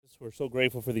We're so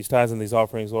grateful for these tithes and these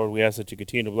offerings, Lord. We ask that you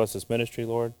continue to bless this ministry,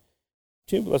 Lord.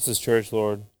 Continue to bless this church,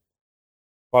 Lord.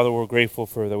 Father, we're grateful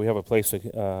for that we have a place to be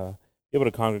able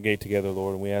to congregate together,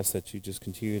 Lord. And we ask that you just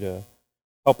continue to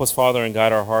help us, Father, and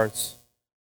guide our hearts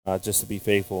just to be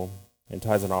faithful in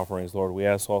tithes and offerings, Lord. We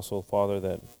ask also, Father,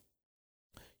 that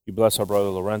you bless our brother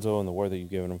Lorenzo and the word that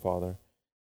you've given him, Father.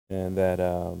 And that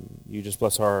you just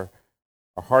bless our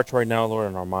hearts right now, Lord,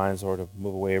 and our minds, Lord, to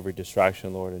move away every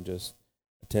distraction, Lord, and just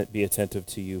be attentive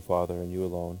to you, Father, and you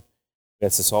alone.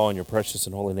 That's us all in your precious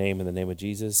and holy name, in the name of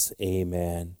Jesus.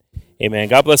 Amen. Amen.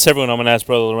 God bless everyone. I'm going to ask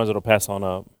Brother Lorenzo to pass on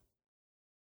up.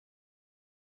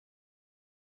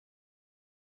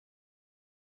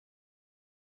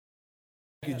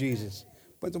 Thank you, Jesus.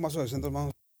 Pueden tomar su asiento,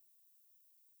 hermanos.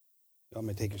 Y'all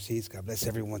may take your seats. God bless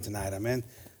everyone tonight. Amen.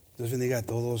 Dios bendiga a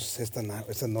todos esta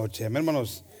noche. Amén,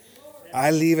 hermanos.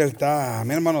 Hay libertad.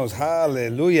 Amén, hermanos.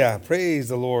 Hallelujah. Praise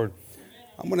the Lord.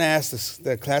 I'm going to ask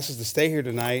the classes to stay here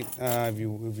tonight, if you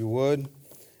would.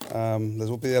 Les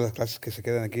voy a pedir a las clases que se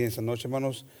queden aquí esta noche,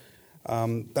 hermanos.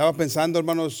 Estaba pensando,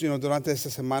 hermanos, durante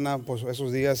esta semana, pues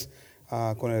esos días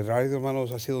con el radio,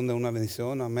 hermanos, ha sido una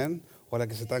bendición. Amén. Ahora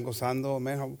que se están gozando.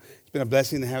 Amén. It's been a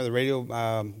blessing to have the radio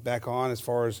back on, as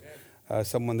far as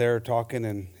someone there talking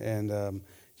and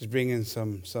just bringing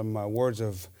some words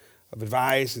of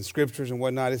advice and scriptures and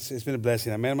whatnot. It's been a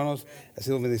blessing. Amén, hermanos. Ha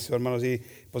sido una bendición, hermanos. Y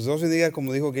pues Dios bendiga,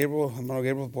 como dijo Gabriel, hermano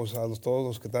Gabriel, pues a todos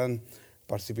los que están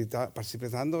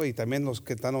participando y también los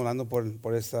que están orando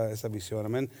por esta visión.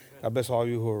 Amén. God bless all of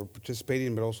you who are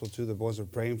participating, but also to the ones who are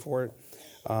praying for it.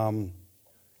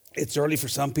 It's early for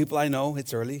some people, I know.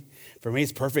 It's early. For me,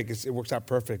 it's perfect. It works out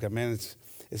perfect. Amen.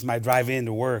 It's my drive-in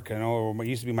to work, or it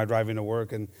used to be my drive-in to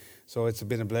work, and so it's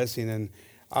been a blessing. And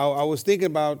I was thinking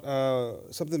about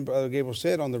something Brother Gabriel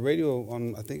said on the radio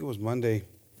on, I think it was Monday.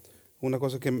 Una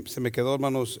cosa que se me quedó,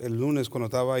 hermanos, el lunes cuando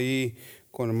estaba ahí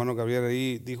con el hermano Gabriel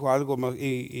ahí, dijo algo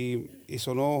y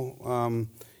sonó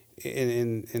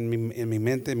en mi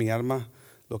mente, en mi alma,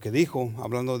 lo que dijo,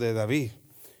 hablando de David.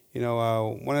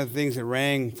 One of the things that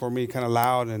rang for me kind of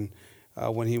loud and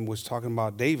when he was talking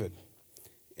about David.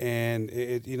 And,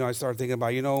 I started thinking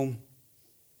about,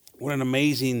 what an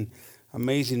amazing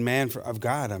man of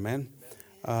God, amen.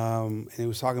 And he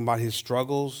was talking about his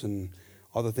struggles and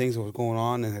all the things that was going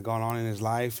on and had gone on in his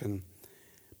life.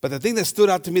 But the thing that stood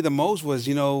out to me the most was,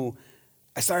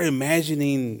 I started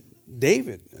imagining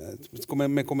David.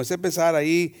 Me comencé a pensar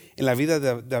ahí en la vida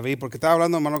de David, porque estaba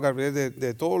hablando, hermano Gabriel,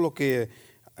 de todo lo que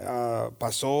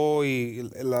pasó y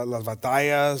las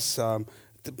batallas.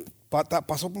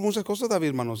 Pasó por muchas cosas, David,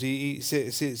 hermanos. Y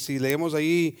si leemos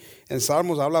ahí en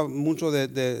Salmos, habla mucho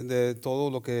de todo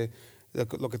lo que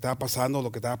estaba pasando,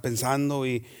 lo que estaba pensando.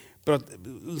 Pero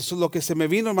lo que se me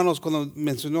vino, hermanos, cuando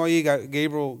mencionó ahí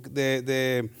Gabriel,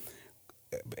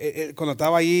 cuando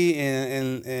estaba ahí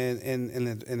en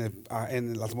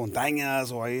las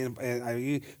montañas o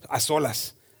ahí a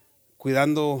solas,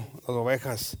 cuidando las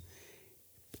ovejas.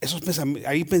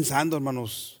 Ahí pensando,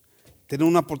 hermanos, tener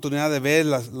una oportunidad de ver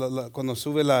cuando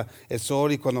sube el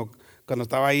sol y cuando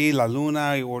estaba ahí la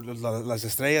luna y las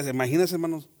estrellas. Imagínense,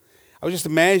 hermanos. I was just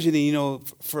imagining,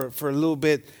 for a little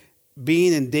bit,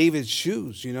 being in David's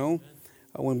shoes,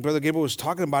 When Brother Gabriel was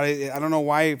talking about it, I don't know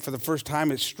why, for the first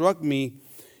time, it struck me,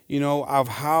 of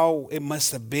how it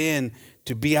must have been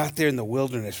to be out there in the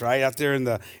wilderness, right? Out there in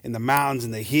the mountains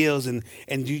and the hills, and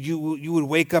you would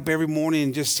wake up every morning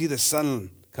and just see the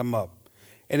sun come up.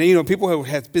 And then, people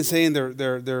have been saying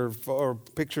their or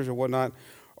pictures or whatnot.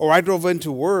 Or I drove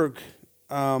into work.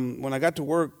 When I got to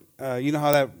work, you know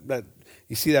how that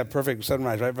you see that perfect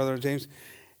sunrise, right, Brother James?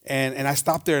 And I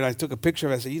stopped there and I took a picture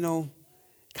of it. I said,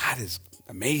 God is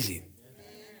amazing.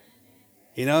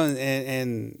 And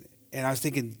I was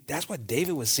thinking, that's what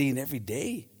David was seeing every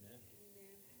day.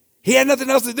 He had nothing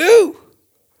else to do.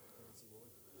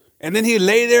 And then he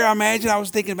lay there. I was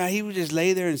thinking about he would just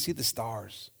lay there and see the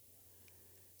stars.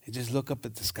 And just look up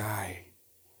at the sky.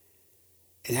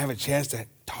 And have a chance to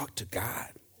talk to God.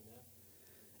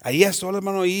 Ahí solo,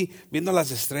 hermano, ahí viendo las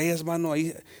estrellas, hermano,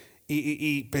 ahí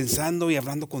y pensando y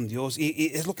hablando con Dios. Y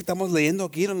es lo que estamos leyendo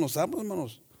aquí en los Salmos,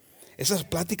 hermanos. Esas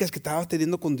pláticas que estaba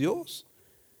teniendo con Dios.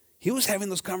 He was having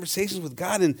those conversations with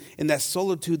God in that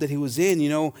solitude that he was in,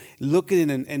 looking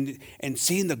and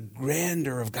seeing the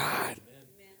grandeur of God.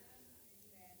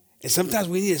 And sometimes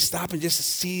we need to stop and just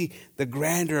see the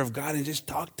grandeur of God and just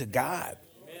talk to God.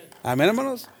 Amén,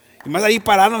 hermanos. Y más ahí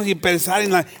pararnos y pensar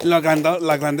en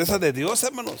la grandeza de Dios,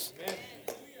 hermanos.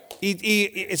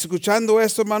 Y escuchando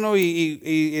esto, hermano,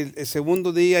 y el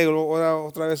segundo día, y ahora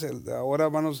otra vez, ahora,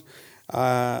 hermanos,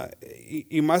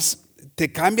 y más te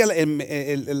cambia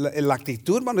la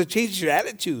actitud, hermano. It changes your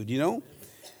attitude, you know.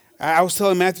 I was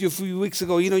telling Matthew a few weeks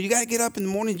ago, you know, you got to get up in the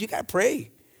morning. You got to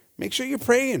pray. Make sure you're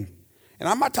praying. And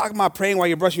I'm not talking about praying while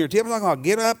you're brushing your teeth. I'm talking about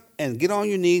get up and get on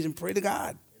your knees and pray to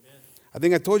God. Amen. I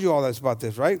think I told you all this about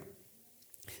this, right?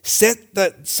 Set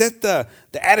the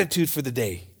attitude for the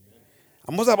day.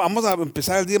 Vamos a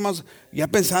empezar el día más ya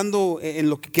pensando en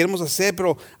lo que queremos hacer,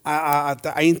 pero a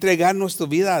entregar nuestra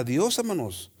vida a Dios,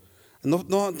 hermanos. No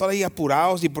ahí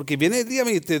apurados, y porque viene el día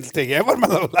y te lleva,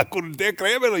 hermano, la corriente,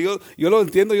 créemelo, yo lo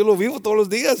entiendo, yo lo vivo todos los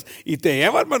días, y te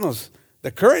lleva, hermanos.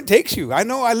 The current takes you. I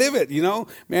know, I live it, you know.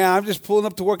 Man, I'm just pulling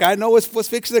up to work. I know what's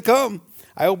fixing to come.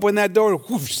 I open that door, and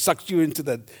whoosh, sucks you into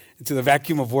the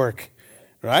vacuum of work,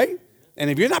 right? And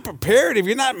if you're not prepared, if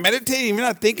you're not meditating, if you're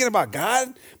not thinking about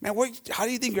God, man, how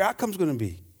do you think your outcome's going to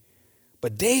be?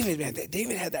 But David, man,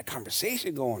 David had that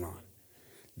conversation going on.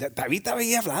 David estaba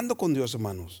ahí hablando con Dios,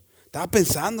 hermanos. Estaba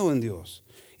pensando en Dios.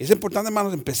 Es importante,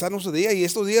 hermanos, empezar nuestro día. Y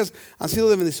estos días han sido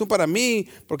de bendición para mí,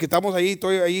 porque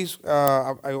estoy ahí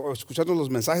escuchando los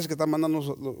mensajes que están mandando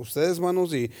ustedes,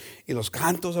 hermanos, y los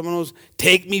cantos, hermanos.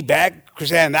 Take me back,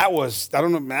 Christian. That was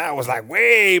like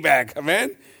way back,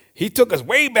 amen. He took us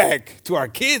way back to our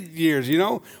kid years, you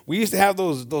know. We used to have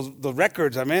those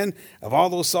records, amen, of all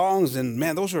those songs, and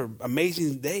man, those are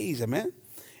amazing days, amen.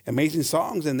 Amazing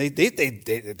songs, and they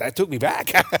that took me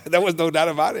back. There was no doubt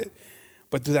about it.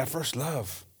 But to that first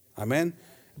love, amen.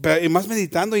 Pero y más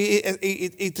meditando y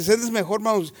te sientes mejor,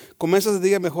 hermanos. Comienzas el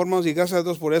día mejor, hermanos, y gracias a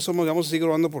Dios por eso, hermanos. Vamos a seguir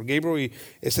orando por Gabriel y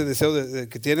ese deseo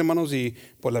que tiene, hermanos, y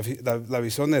por la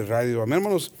visión del radio, amén,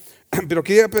 hermanos. Pero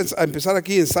quería empezar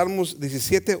aquí en Salmos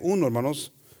 17:1, hermanos.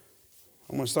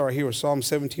 I'm going to start right here with Psalm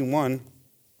 17:1.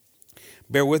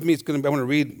 Bear with me. I'm going to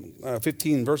read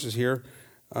 15 verses here.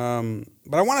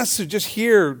 But I want us to just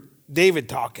hear David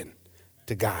talking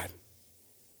to God.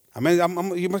 Amén.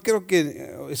 Yo más quiero que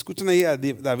escuchen ahí a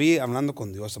David hablando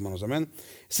con Dios, hermanos. Amén.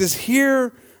 It says,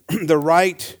 hear the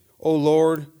right, O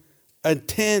Lord,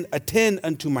 attend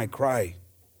unto my cry.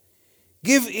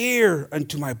 Give ear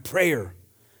unto my prayer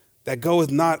that goeth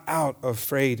not out of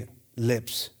feigned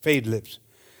lips.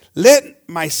 Let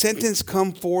my sentence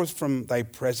come forth from thy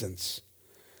presence.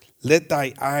 Let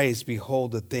thy eyes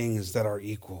behold the things that are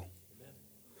equal.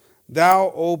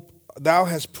 Thou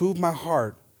hast proved my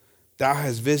heart. Thou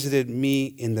hast visited me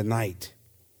in the night.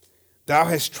 Thou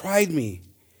hast tried me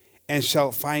and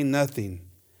shalt find nothing.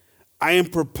 I am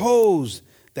proposed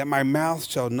that my mouth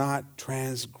shall not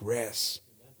transgress.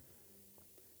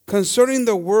 Concerning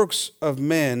the works of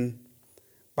men,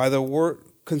 by the word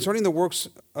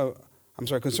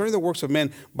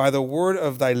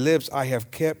of thy lips, I have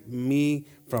kept me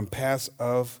from paths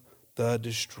of the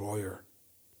destroyer.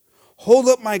 Hold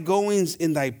up my goings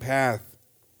in thy path,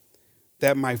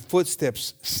 that my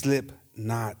footsteps slip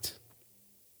not.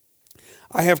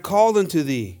 I have called unto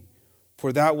thee,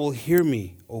 for thou wilt hear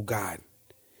me, O God.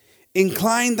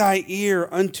 Incline thy ear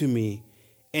unto me,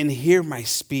 and hear my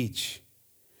speech.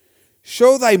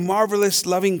 Show thy marvelous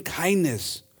loving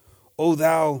kindness, O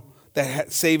thou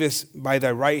that savest by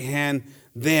thy right hand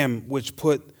them which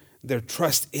put their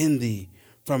trust in thee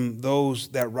from those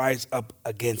that rise up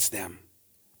against them.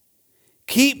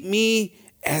 Keep me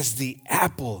as the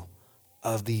apple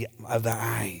of the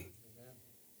eye.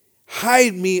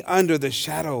 Hide me under the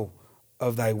shadow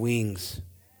of thy wings.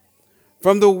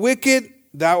 From the wicked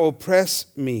thou oppress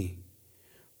me,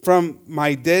 from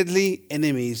my deadly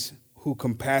enemies who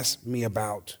compass me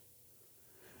about.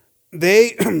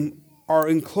 They are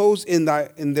enclosed in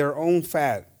their own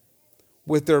fat.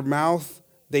 With their mouth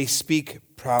they speak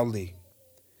proudly.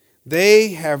 They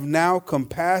have now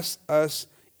compassed us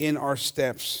in our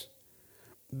steps.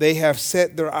 They have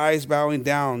set their eyes bowing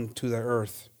down to the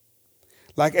earth.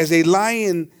 Like as a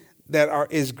lion that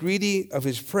is greedy of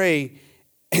his prey,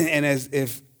 and as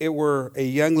if it were a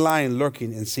young lion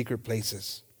lurking in secret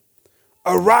places.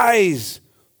 Arise,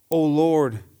 O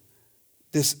Lord,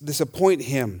 disappoint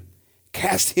him,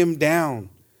 cast him down.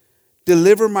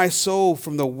 Deliver my soul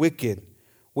from the wicked,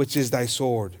 which is thy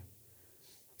sword.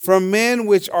 From men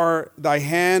which are thy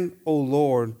hand, O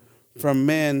Lord, from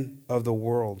men of the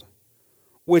world,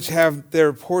 which have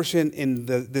their portion in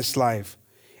this life,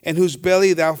 and whose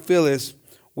belly thou fillest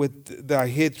with thy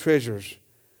hid treasures.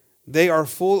 They are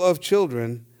full of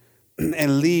children,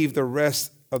 and leave the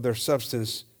rest of their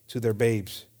substance to their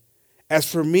babes.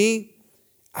 As for me,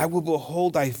 I will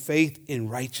behold thy faith in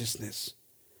righteousness.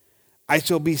 I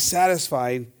shall be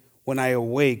satisfied when I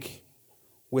awake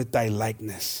with thy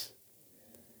likeness.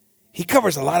 He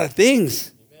covers a lot of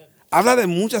things. Habla de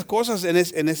muchas cosas en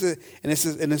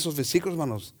esos versículos,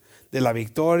 hermanos. de la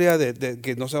victoria, de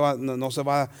que no se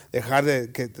va a dejar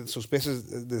de que sus pies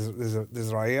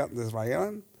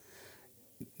desrayaran.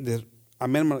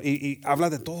 Amén, hermano. Y habla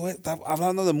de todo, está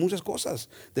hablando de muchas cosas,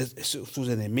 de sus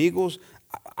enemigos.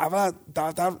 Estaba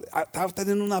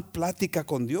teniendo una plática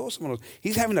con Dios, hermanos.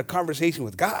 He's having a conversation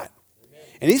with God.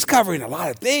 And he's covering a lot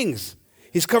of things.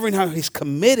 He's covering how he's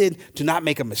committed to not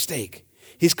make a mistake.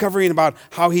 He's covering about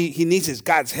how he needs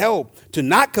God's help to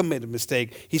not commit a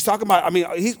mistake. He's talking about,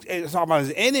 he's talking about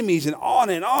his enemies and on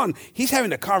and on. He's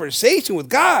having a conversation with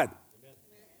God.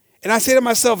 And I say to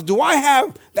myself, do I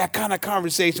have that kind of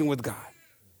conversation with God?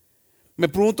 Me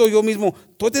pregunto yo mismo,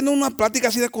 ¿estoy teniendo una plática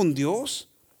así con Dios?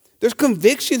 There's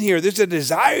conviction here. There's a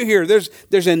desire here.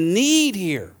 There's a need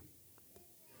here.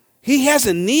 He has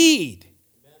a need.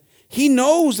 He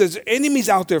knows there's enemies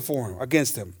out there for him,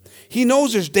 against him. He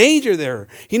knows there's danger there.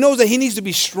 He knows that he needs to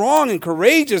be strong and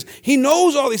courageous. He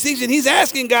knows all these things, and he's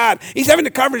asking God. He's having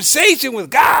a conversation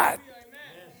with God.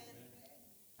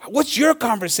 What's your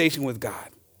conversation with God?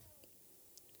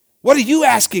 What are you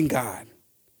asking God?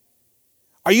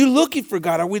 Are you looking for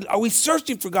God? Are we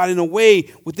searching for God in a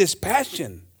way with this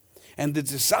passion and the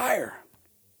desire?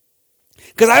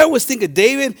 Because I always think of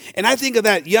David, and I think of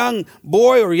that young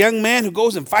boy or young man who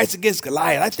goes and fights against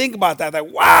Goliath. I think about that.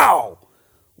 Like, wow,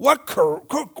 what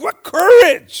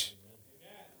courage!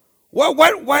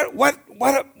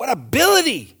 What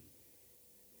ability!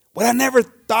 What I never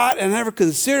thought and never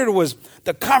considered was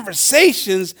the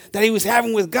conversations that he was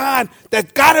having with God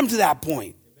that got him to that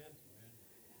point.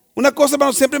 Una cosa,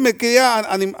 hermano, siempre me quedé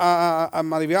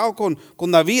maravillado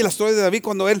con David, la historia de David,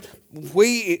 cuando él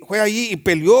fue allí y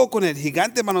peleó con el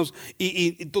gigante, hermanos,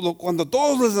 y cuando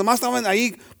todos los demás estaban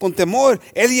ahí con temor,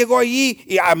 él llegó allí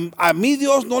y a mí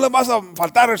Dios no le vas a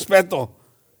faltar respeto.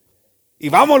 Y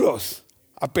vámonos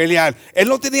a pelear. Él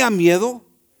no tenía miedo.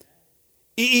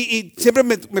 Y siempre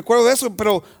me acuerdo de eso,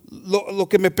 pero lo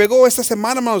que me pegó esta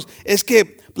semana, hermanos, es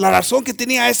que la razón que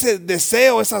tenía ese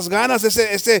deseo, esas ganas,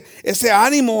 ese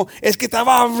ánimo, es que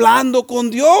estaba hablando con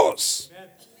Dios.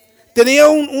 Tenía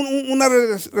una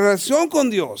relación con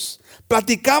Dios,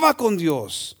 platicaba con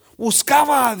Dios,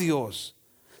 buscaba a Dios.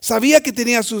 Sabía que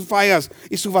tenía sus fallas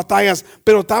y sus batallas,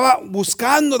 pero estaba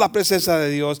buscando la presencia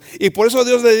de Dios. Y por eso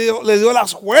Dios le dio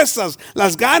las fuerzas,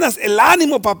 las ganas, el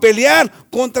ánimo para pelear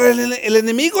contra el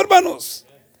enemigo, hermanos.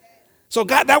 So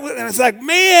God, it's like,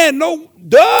 man, no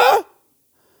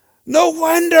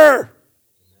wonder.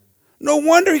 No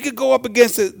wonder he could go up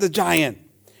against the giant.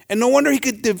 And no wonder he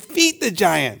could defeat the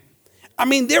giant. I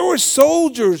mean, there were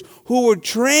soldiers who were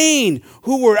trained,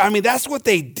 that's what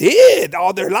they did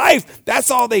all their life. That's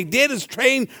all they did is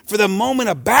train for the moment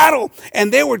of battle.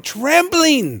 And they were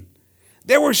trembling.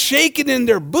 They were shaking in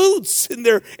their boots, in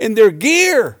their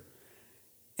gear.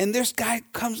 And this guy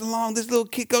comes along, this little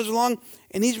kid comes along,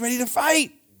 and he's ready to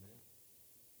fight.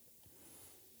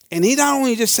 And he's not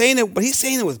only just saying it, but he's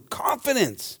saying it with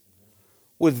confidence,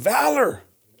 with valor.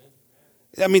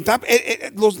 I mean,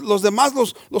 los demás,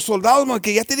 los soldados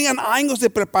que ya tenían años de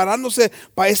preparándose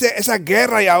para esa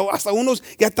guerra, y hasta unos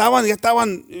ya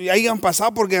habían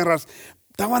pasado por guerras,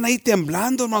 estaban ahí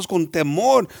temblando, hermanos, con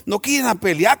temor. No querían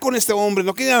pelear con este hombre,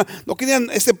 no querían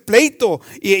ese pleito.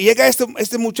 Y llega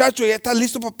este muchacho y ya está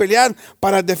listo para pelear,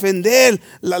 para defender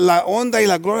la onda y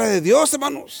la gloria de Dios,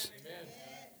 hermanos.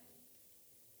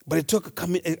 But it took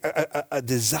a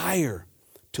desire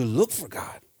to look for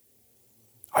God.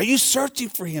 Are you searching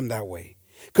for him that way?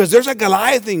 Because there's a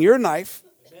Goliath in your life,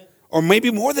 or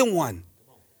maybe more than one.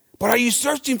 But are you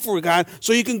searching for God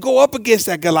so you can go up against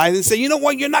that Goliath and say, you know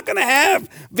what, you're not going to have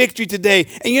victory today,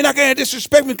 and you're not going to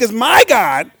disrespect me because my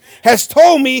God has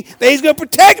told me that he's going to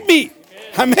protect me.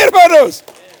 Amén, hermanos.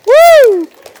 Woo!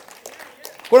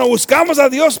 Cuando buscamos a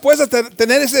Dios, puedes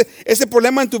tener ese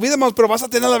problema en tu vida, hermanos, pero vas a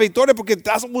tener la victoria porque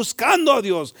estás buscando a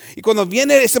Dios. Y cuando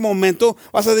viene ese momento,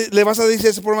 le vas a decir a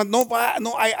ese problema,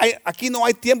 aquí no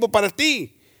hay tiempo para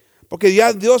ti, porque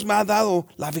ya Dios me ha dado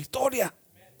la victoria.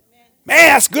 Man,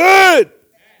 that's good.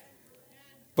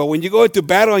 But when you go into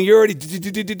battle and you're already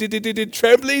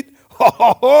trembling,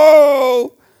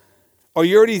 or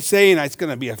you're already saying, it's going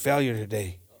to be a failure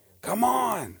today. Come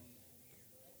on.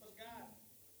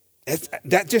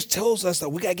 That just tells us that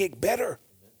we got to get better.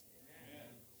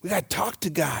 We got to talk to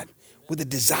God with a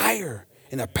desire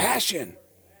and a passion.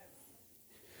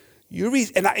 You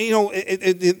read, and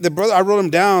the brother, I wrote him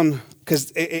down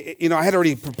because I had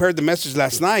already prepared the message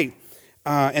last night,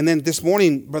 and then this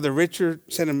morning, Brother Richard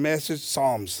sent a message,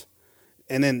 Psalms,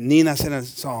 and then Nina sent us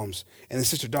Psalms, and then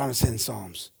Sister Donna sent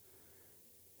Psalms.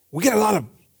 We got a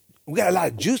lot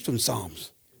of juice from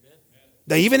Psalms.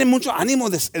 De ahí viene mucho ánimo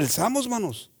del Salmos,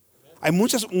 hermanos. Hay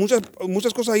muchas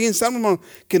cosas ahí en Salmos, hermanos,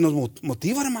 que nos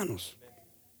motivan, hermanos.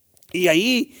 Y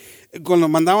ahí, cuando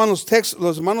mandaban los textos,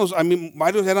 los hermanos, a mí,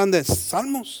 varios eran de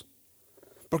Salmos.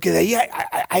 Porque de ahí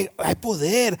hay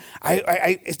poder.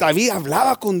 David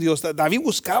hablaba con Dios. David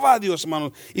buscaba a Dios,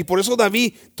 hermanos. Y por eso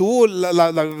David tuvo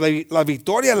la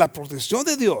victoria, la protección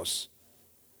de Dios.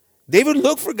 David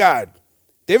looked for God.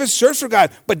 David searched for God.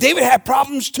 But David had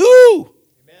problems too.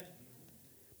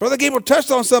 Brother Gabriel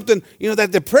touched on something,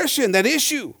 that depression, that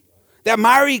issue, that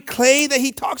miry clay that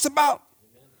he talks about.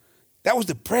 That was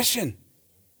depression.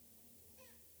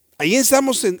 Ahí en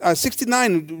Psalm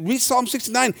 69, read Psalm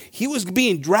 69, he was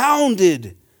being drowned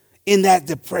in that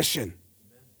depression.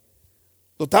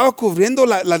 Lo estaba cubriendo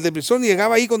la depresión y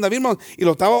llegaba ahí con David, hermanos, y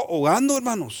lo estaba ahogando,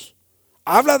 hermanos.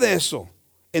 Habla de eso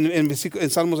en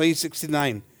Salmos ahí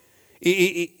 69.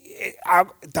 Y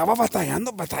estaba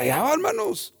batallaba,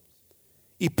 hermanos.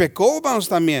 Y pecó, hermanos,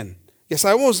 también. Ya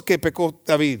sabemos que pecó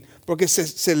David, porque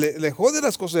se le alejó de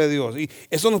las cosas de Dios. Y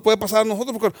eso nos puede pasar a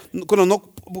nosotros, porque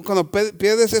cuando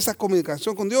pierdes esa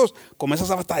comunicación con Dios, comienzas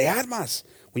a batallar más.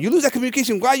 When you lose that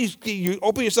communication with God, you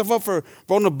open yourself up for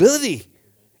vulnerability.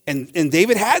 And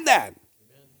David had that.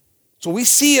 So we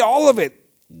see all of it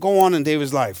go on in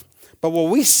David's life. But what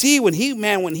we see when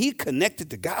he connected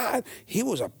to God, he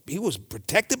was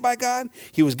protected by God.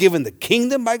 He was given the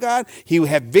kingdom by God. He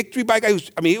had victory by God.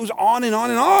 It was on and on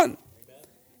and on.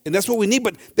 And that's what we need.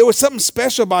 But there was something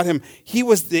special about him. He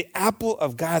was the apple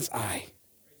of God's eye.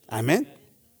 Amen.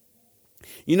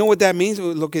 You know what that means?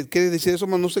 Lo que quiere decir eso,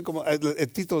 no sé cómo, el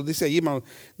título dice allí,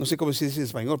 no sé cómo se dice en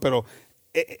español, pero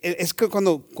es que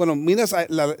cuando miras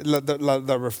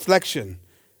la reflection,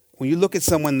 when you look at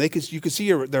someone, you can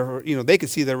see they can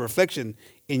see their reflection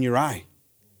in your eye.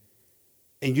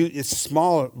 And it's a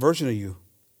small version of you.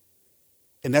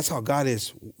 And that's how God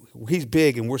is. He's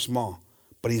big and we're small.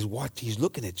 But he's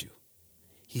looking at you.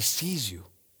 He sees you.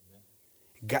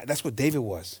 God, that's what David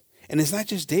was. And it's not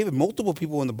just David. Multiple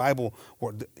people in the Bible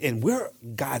and we're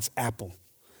God's apple.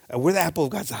 We're the apple of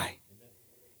God's eye.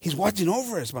 He's watching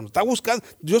over us, hermanos. Está buscando.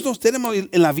 Dios nos tiene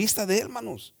en la vista de él,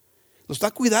 hermanos. Lo está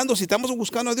cuidando. Si estamos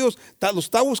buscando a Dios, lo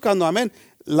está buscando. Amén.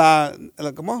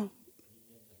 ¿Cómo?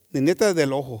 Niñeta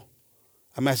del ojo.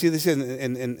 Amén. Así dice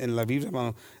en la Biblia,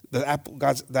 hermano. The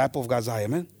apple of God's eye.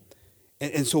 Amen.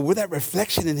 And so we're that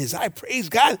reflection in his eye. Praise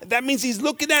God. That means he's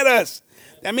looking at us.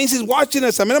 That means he's watching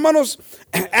us. Amén, hermanos.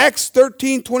 Acts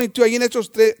 13:22. Ahí en Hechos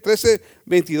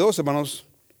 13:22, hermanos.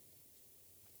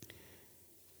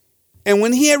 And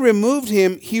when he had removed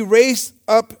him, he raised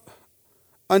up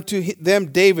unto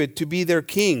them David to be their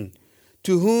king,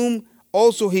 to whom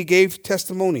also he gave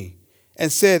testimony,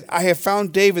 and said, I have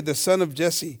found David, the son of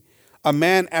Jesse, a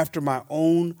man after my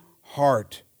own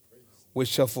heart, which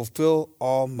shall fulfill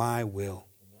all my will.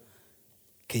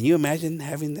 Can you imagine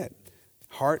having that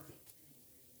heart?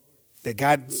 That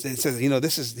God says,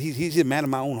 he's a man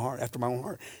of my own heart, after my own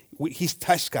heart. He's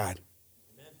touched God.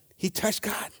 He touched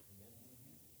God.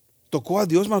 Tocó a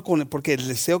Dios porque el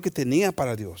deseo que tenía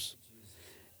para Dios.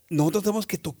 Nosotros tenemos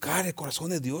que tocar el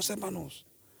corazón de Dios, hermanos.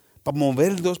 Para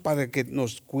mover Dios, para que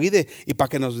nos cuide y para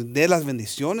que nos dé las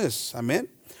bendiciones. Amén.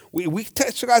 We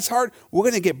touch God's heart, we're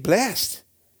going to get blessed.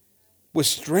 With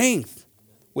strength,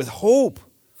 with hope,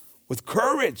 with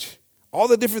courage, all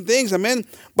the different things, amen.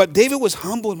 But David was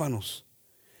humble, hermanos.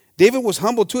 David was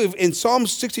humble too. In Psalm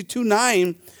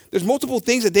 62:9, there's multiple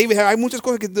things that David had. Hay muchas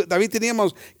cosas que David tenía,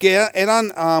 hermanos, que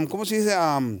eran, ¿cómo se dice?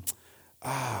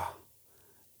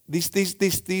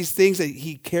 These things that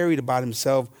he carried about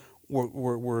himself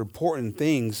were important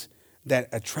things that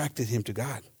attracted him to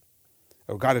God,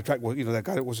 or that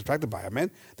God was attracted by.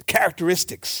 Amen. The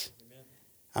characteristics.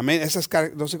 Amén. Esas,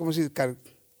 no sé cómo decir.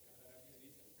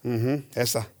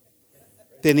 Esa.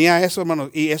 Tenía eso, hermano.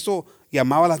 Y eso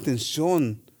llamaba la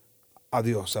atención a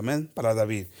Dios. Amén. Para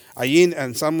David. Allí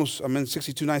en Psalms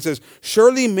 62:9 says,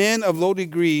 surely men of low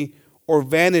degree or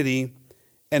vanity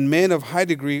and men of high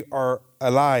degree are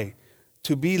alike.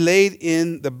 To be laid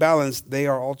in the balance, they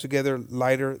are altogether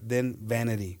lighter than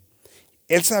vanity.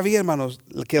 Él sabía, hermanos,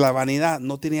 que la vanidad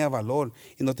no tenía valor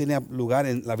y no tenía lugar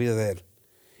en la vida de él.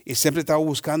 Y siempre estaba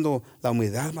buscando la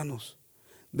humildad, hermanos.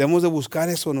 Debemos de buscar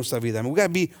eso en nuestra vida. I mean, we got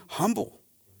to be humble.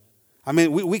 I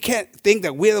mean, we can't think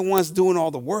that we're the ones doing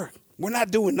all the work. We're not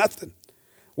doing nothing.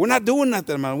 We're not doing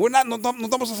nothing, hermano. No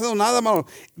estamos haciendo nada, hermano.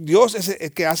 Dios es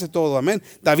el que hace todo. Amén.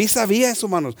 David sabía eso,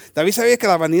 hermanos. David sabía que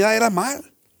la vanidad era mal.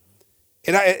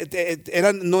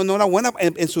 No era buena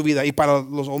en su vida. Y para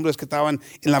los hombres que estaban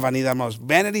en la vanidad, hermanos.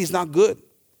 Vanity is not good.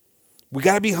 We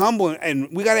got to be humble and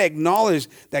we got to acknowledge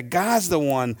that God's the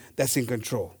one that's in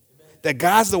control. That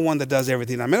God's the one that does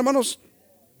everything. Amen, hermanos.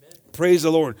 Praise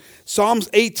the Lord. Psalms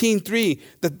 18:3.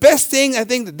 The best thing I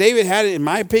think that David had, in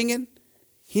my opinion,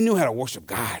 he knew how to worship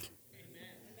God.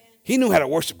 He knew how to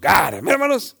worship God. Amen,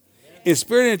 hermanos? In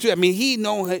spirit and in truth. I mean, he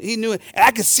knew it. And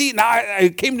I could see it now.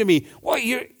 It came to me. Well,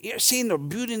 you're seeing the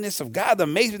beautiness of God, the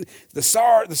amazing, the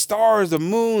stars, the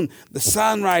moon, the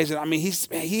sunrise. I mean,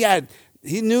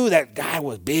 he knew that God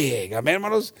was big. Amen,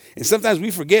 hermanos. And sometimes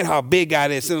we forget how big God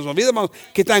is. Se nos olvida, hermanos,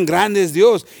 qué tan grande es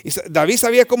Dios. Y David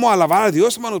sabía cómo alabar a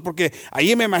Dios, hermanos, porque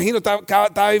allí me imagino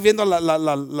estaba viendo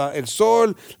el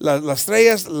sol, las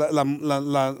estrellas, la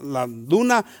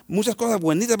luna, muchas cosas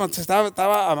buenitas, hermanos.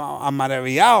 Estaba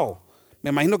maravillado. Me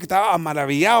imagino que estaba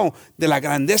maravillado de la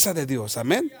grandeza de Dios.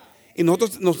 Amén. Y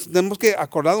nosotros nos tenemos que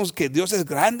acordarnos que Dios es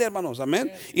grande, hermanos.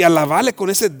 Amén. Y alabarle con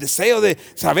ese deseo de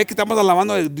saber que estamos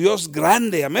alabando al Dios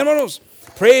grande. Amén, hermanos.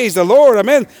 Praise the Lord.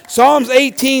 Amén. Psalms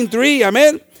 18:3.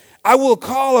 Amén. I will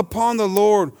call upon the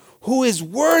Lord who is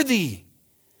worthy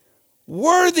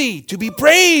to be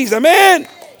praised. Amén.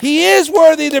 He is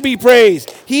worthy to be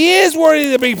praised. He is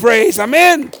worthy to be praised.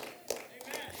 Amén.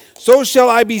 So shall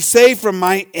I be saved from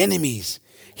my enemies.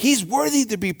 He's worthy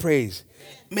to be praised.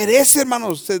 Merece,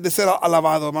 hermanos, de ser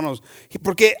alabado, hermanos.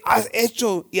 Porque has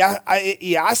hecho y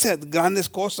hace grandes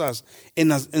cosas en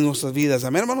nuestras vidas.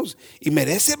 Amén, hermanos. Y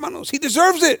merece, hermanos. He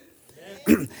deserves it.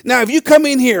 Now, if you come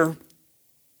in here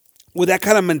with that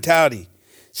kind of mentality,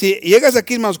 si llegas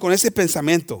aquí, hermanos, con ese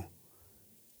pensamiento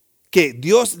que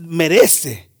Dios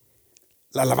merece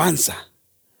la alabanza,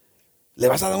 le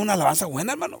vas a dar una alabanza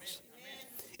buena, hermanos.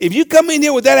 If you come in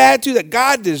here with that attitude that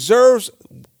God deserves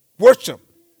worship,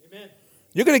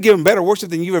 you're going to give him better worship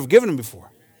than you've ever given him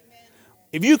before.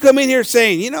 If you come in here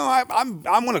saying, I'm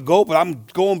going to go, but I'm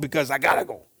going because I got to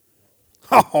go.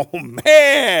 Oh,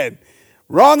 man.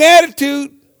 Wrong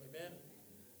attitude.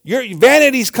 Your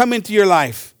vanities come into your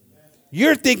life.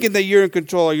 You're thinking that you're in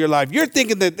control of your life. You're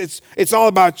thinking that it's all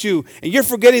about you. And you're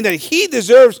forgetting that he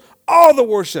deserves all the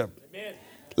worship.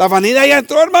 La vanidad ya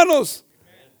entró, hermanos.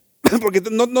 Porque tú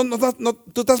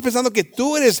estás pensando que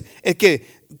tú eres el que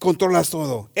controlas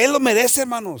todo. Él lo merece,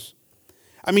 hermanos.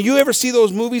 I mean, you ever see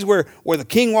those movies where the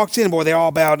king walks in and boy, they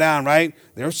all bow down, right?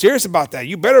 They're serious about that.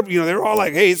 You better, they're all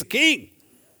like, hey, he's a king.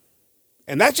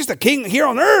 And that's just a king here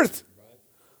on earth.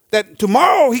 That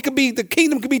tomorrow the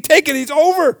kingdom could be taken, he's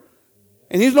over.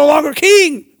 And he's no longer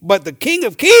king. But the King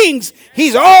of Kings,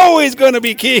 he's always going to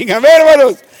be king. Amén,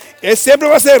 hermanos. Él siempre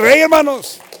va a ser rey,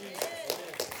 hermanos.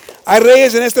 Hay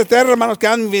reyes en esta tierra, hermanos, que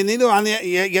han venido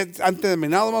y han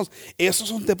terminado, hermanos. Esos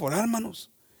son temporales, hermanos.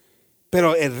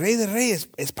 Pero el rey de reyes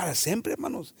es para siempre,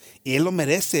 hermanos. Y él lo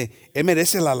merece. Él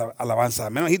merece la alabanza.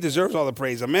 Amen. He deserves all the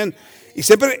praise. Amen. Y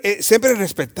siempre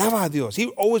respetaba a Dios. He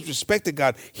always respected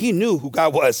God. He knew who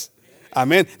God was.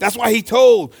 Amen. That's why he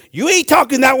told, you ain't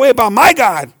talking that way about my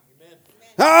God.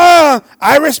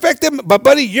 I respect him, but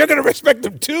buddy, you're going to respect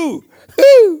him too.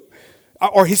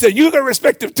 Or he said, you're going to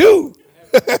respect him too.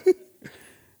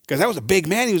 Because that was a big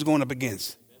man he was going up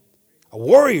against. A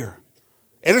warrior.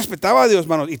 Él respetaba a Dios,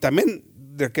 hermanos. Y también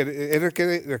él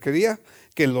requería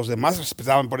que los demás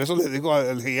respetaban. Por eso le digo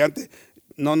al gigante,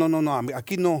 no.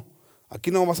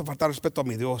 Aquí no vas a faltar respeto a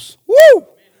mi Dios. Woo!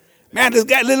 Man, this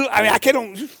guy, I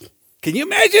can't. Can you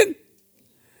imagine?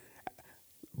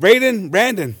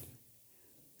 Brandon.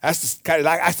 That's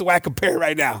the way I compare it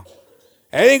right now.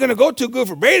 It ain't going to go too good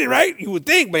for Brady, right? You would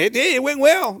think, but it went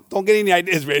well. Don't get any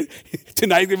ideas, Brady.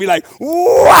 Tonight he's going to be like,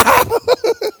 wow.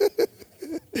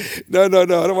 No, I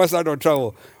don't want to start no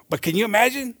trouble. But can you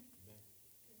imagine?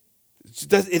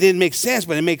 It didn't make sense,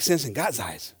 but it makes sense in God's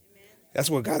eyes. That's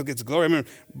where God gets the glory. I mean,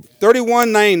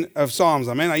 31:9 of Psalms.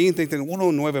 Amen. Ahí en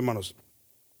 31:9, hermanos.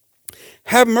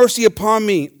 Have mercy upon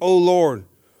me, O Lord,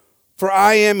 for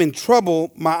I am in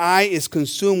trouble. My eye is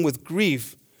consumed with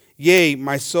grief. Yea,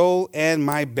 my soul and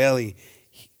my belly.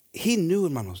 He knew,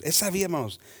 hermanos. Él sabía,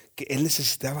 hermanos, que él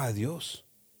necesitaba a Dios.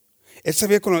 Él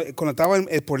sabía cuando estaba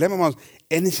el problema, hermanos,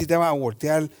 él necesitaba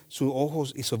voltear sus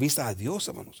ojos y su vista a Dios,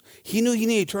 hermanos. He knew he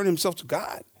needed to turn himself to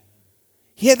God.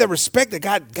 He had that respect that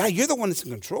God, you're the one that's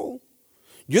in control.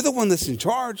 You're the one that's in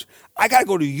charge. I got to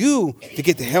go to you to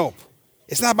get the help.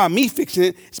 It's not about me fixing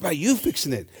it. It's about you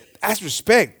fixing it. That's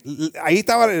respect. Ahí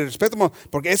estaba el respeto,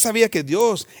 porque él sabía que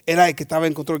Dios era el que estaba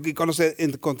en control. Y cuando se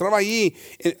encontraba allí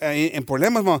en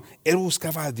problemas, él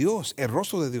buscaba a Dios, el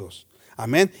rostro de Dios.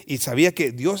 Amén. Y sabía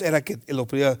que Dios era el que lo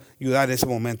podía ayudar en ese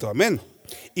momento. Amén.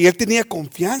 Y él tenía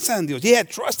confianza en Dios. He had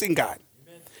trust in God.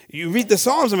 You read the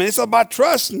Psalms, it's about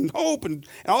trust and hope and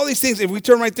all these things. If we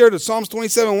turn right there to Psalms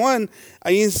 27:1,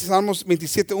 ahí en Salmos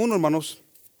 27:1, hermanos.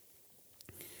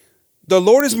 The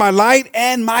Lord is my light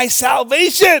and my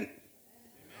salvation.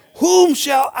 Whom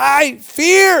shall I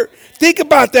fear? Think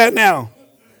about that now.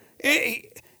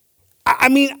 I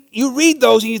mean, you read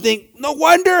those and you think, no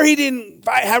wonder he didn't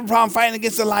have a problem fighting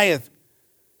against Goliath.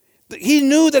 He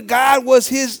knew that God was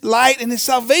his light and his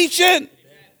salvation.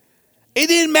 It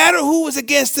didn't matter who was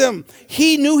against him.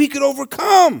 He knew he could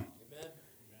overcome.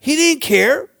 He didn't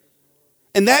care.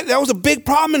 And that was a big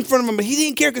problem in front of him. But he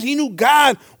didn't care because he knew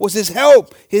God was his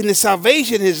help, his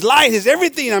salvation, his light, his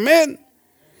everything. Amen.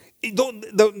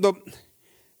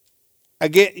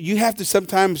 Again, you have to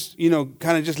sometimes,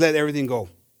 kind of just let everything go.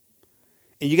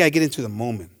 And you got to get into the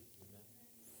moment.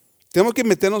 Tenemos que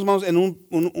meternos, hermanos,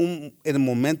 en el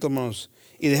momento, hermanos.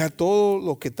 Y dejar todo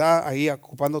lo que está ahí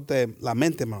ocupándote la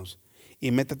mente, hermanos.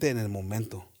 Y métete en el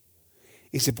momento.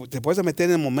 Y te puedes meter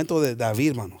en el momento de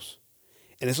David, hermanos.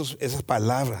 En esas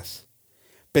palabras.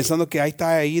 Pensando que ahí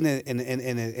está ahí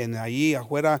ahí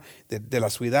afuera de la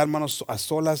ciudad, hermanos, a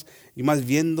solas. Y más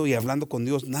viendo y hablando con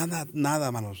Dios. Nada,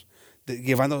 hermanos.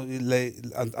 Llamándole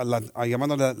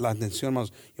la atención,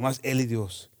 hermanos. Y más él y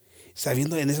Dios.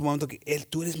 Sabiendo en ese momento que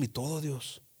tú eres mi todo,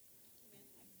 Dios.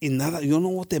 Y nada, yo no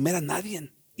voy a temer a nadie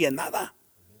y a nada.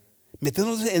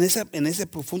 Metiéndonos en ese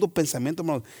profundo pensamiento,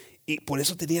 hermanos. Y por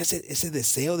eso tenía ese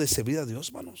deseo de servir a Dios,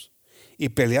 hermanos. Y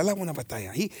pelear la buena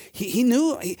batalla. He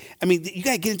knew. You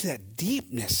got to get into that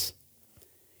deepness.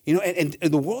 And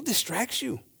the world distracts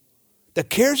you. The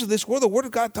cares of this world, the Word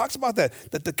of God talks about that.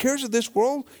 That the cares of this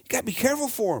world, you got to be careful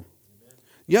for them.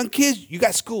 Young kids, you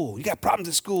got school. You got problems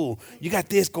at school. You got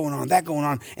this going on, that going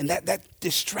on. And that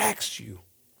distracts you.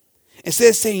 Instead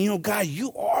of saying, God,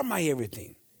 you are my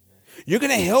everything. You're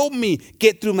going to help me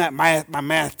get through my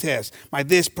math test, my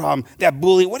this problem, that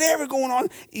bullying, whatever going on.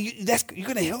 You're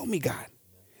going to help me, God.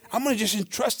 I'm going to just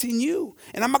entrust in you.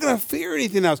 And I'm not going to fear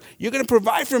anything else. You're going to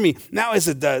provide for me. Now, as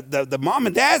the mom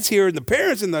and dad's here, and the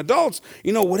parents and the adults,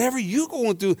 whatever you're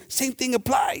going through, same thing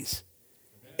applies.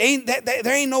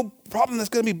 There ain't no problem that's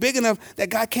going to be big enough that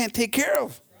God can't take care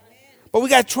of. But we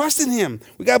got to trust in him.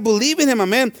 We got to believe in him.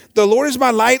 Amen. The Lord is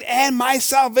my light and my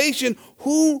salvation.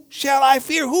 Who shall I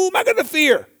fear? Who am I going to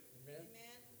fear?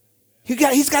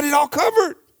 He's got it all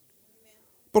covered.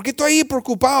 ¿Por qué estoy ahí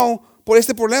preocupado por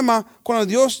este problema cuando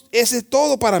Dios es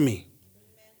todo para mí?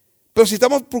 Pero si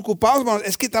estamos preocupados, hermanos,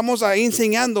 es que estamos ahí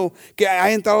enseñando que ha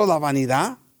entrado la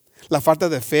vanidad, la falta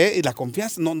de fe y la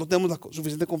confianza. No tenemos la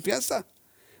suficiente confianza.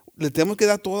 Le tenemos que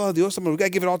dar todo a Dios. We got to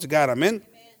give it all to God. Amen.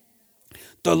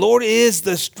 The Lord is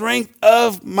the strength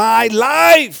of my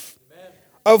life. Amen.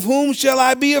 Of whom shall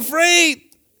I be afraid?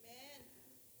 Amen.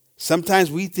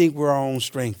 Sometimes we think we're our own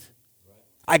strength.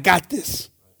 Right. I got this.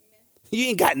 Amen. You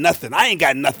ain't got nothing. I ain't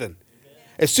got nothing. Amen.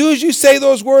 As soon as you say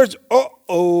those words,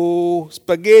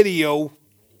 spaghetti-o.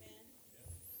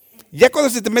 Ya cuando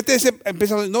se te mete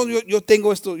empieza, no, yo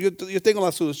tengo esto, yo tengo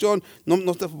la solución,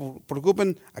 no te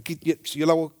preocupen, aquí yo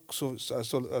la voy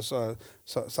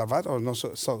a salvar o no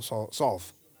solve.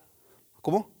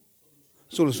 ¿Cómo?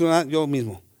 Solucionar yo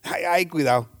mismo. Ay,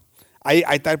 cuidado. Ahí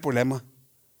está el problema.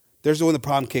 There's when the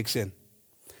problem kicks in.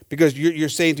 Because you're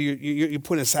saying to you're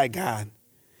putting aside God.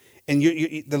 And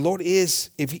the Lord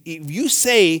is, if you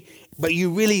say, but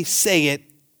you really say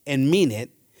it and mean it,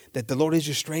 that the Lord is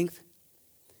your strength,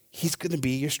 He's going to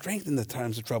be your strength in the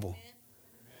times of trouble.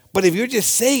 But if you're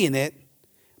just saying it,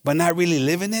 but not really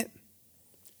living it,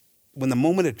 when the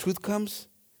moment of truth comes,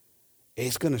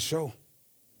 it's going to show.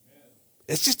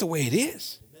 It's just the way it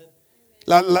is.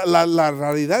 La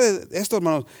realidad de esto,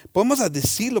 hermanos, podemos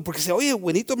decirlo, porque se oye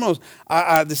bonito, hermanos,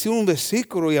 a decir un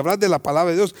versículo y hablar de la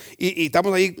palabra de Dios, y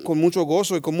estamos ahí con mucho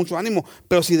gozo y con mucho ánimo,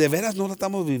 pero si de veras no lo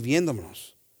estamos viviendo,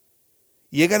 hermanos,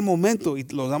 llega el momento y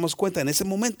nos damos cuenta en ese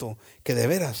momento que de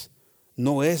veras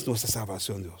no es nuestra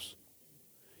salvación, Dios.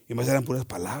 Y más eran puras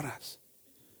palabras.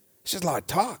 It's just a lot of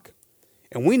talk.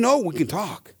 And we know we can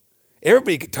talk.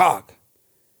 Everybody can talk.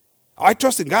 I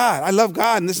trust in God. I love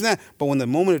God and this and that. But when the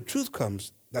moment of truth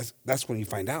comes, that's when you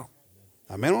find out.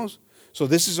 Amen. So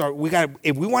this is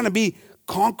if we want to be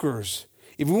conquerors,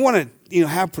 if we want to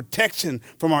have protection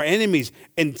from our enemies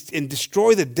and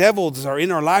destroy the devils that are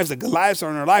in our lives, the Goliaths are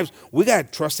in our lives, we got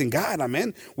to trust in God.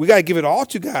 Amen. We got to give it all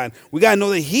to God. We got to know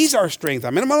that He's our strength.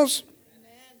 Amen, hermanos?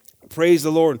 Amen. Praise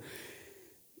the Lord.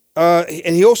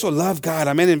 And he also loved God.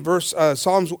 Amen. In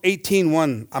Psalms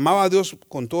 18:1, amaba a Dios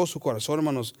con todo su corazón,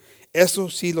 hermanos. Eso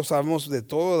sí lo sabemos de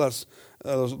todos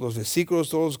los versículos,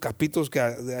 todos los capítulos que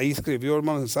ahí escribió,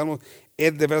 hermanos, en Salmos.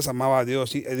 Él de veras amaba a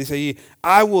Dios. Dice allí,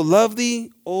 I will love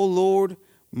thee, O Lord,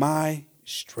 my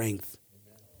strength.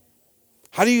 Amen.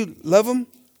 How do you love him?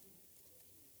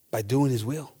 By doing his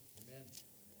will. Amen.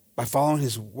 By following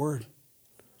his word.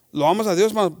 Lo amas a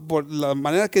Dios, hermano, por la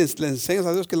manera que le enseñas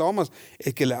a Dios que lo amas,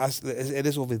 es que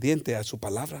eres obediente a su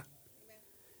palabra. Amen.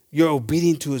 You're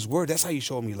obedient to his word. That's how you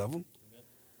show him you love him. Amen.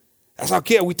 That's how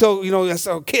kids, we tell, that's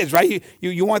how kids, right?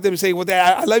 You want them to say, well,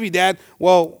 Dad, I love you, Dad.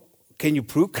 Well, can you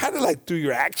prove kind of like through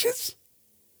your actions?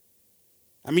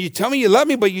 I mean, you tell me you love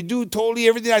me, but you do totally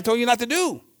everything I told you not to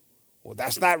do. Well,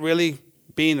 that's not really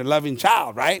being a loving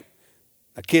child, right?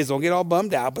 The kids don't get all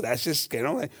bummed out, but that's just,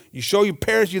 you show your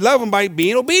parents you love them by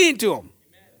being obedient to them.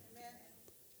 Amen.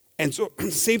 And so,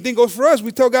 same thing goes for us.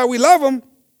 We tell God we love him,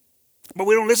 but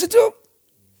we don't listen to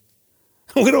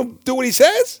him. We don't do what he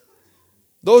says.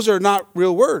 Those are not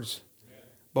real words.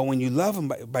 But when you love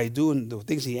him by doing the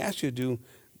things he asks you to do,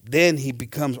 then he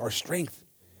becomes our strength.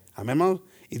 Amen, hermanos.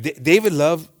 David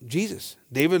loved Jesus.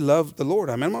 David loved the Lord.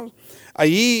 Amen, hermanos.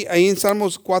 Ahí en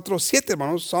Salmos 4:7,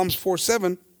 hermanos, Psalms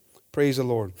 4:7, praise the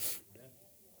Lord.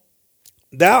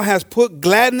 Thou hast put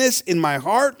gladness in my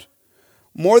heart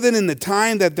more than in the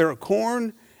time that their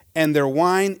corn and their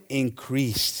wine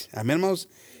increased. Amen, hermanos.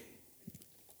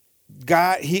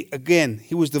 God,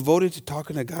 he was devoted to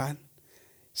talking to God.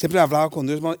 Siempre hablaba con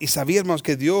Dios, hermanos, y sabía, hermanos,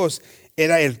 que Dios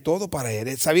era el todo para él.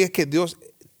 Sabía que Dios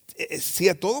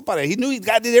hacía todo para él. He knew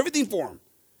God did everything for him.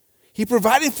 He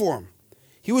provided for him.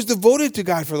 He was devoted to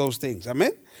God for those things.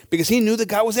 Amen? Because he knew that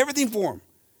God was everything for him.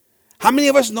 How many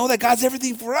of us know that God's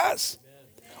everything for us?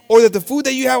 Amen. Or that the food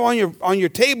that you have on your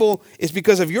table is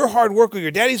because of your hard work or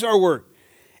your daddy's hard work.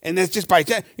 And that's just by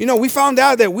chance. We found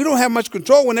out that we don't have much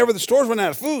control whenever the stores run out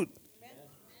of food.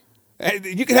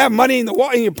 You can have money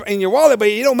in your wallet, but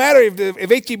it don't matter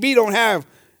if H-E-B don't have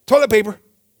toilet paper.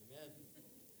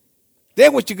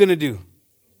 Then what you gonna do?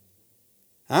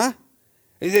 Huh?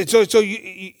 So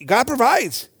God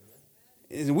provides.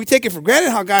 We take it for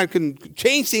granted how God can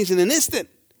change things in an instant.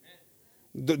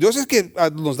 Dios es que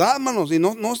nos da, hermanos, y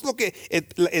no es lo que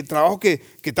el trabajo que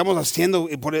estamos haciendo.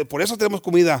 Por eso tenemos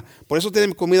comida. Por eso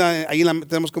tenemos comida ahí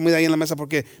en la mesa,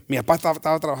 porque mi papá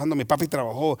estaba trabajando, mi papi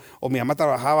trabajó, o mi mamá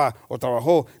trabajaba o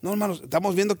trabajó. No, hermanos,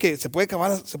 estamos viendo que se pueden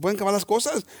acabar las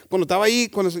cosas. Cuando estaba ahí,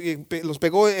 cuando los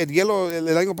pegó el hielo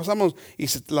el año pasado y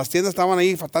las tiendas estaban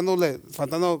ahí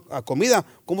faltando a comida,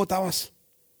 ¿cómo estabas?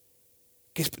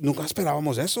 Nunca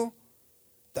esperábamos eso.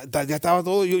 Ya estaba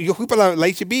todo. Yo fui para la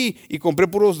H-E-B y compré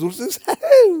puros dulces.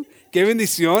 ¡Qué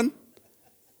bendición!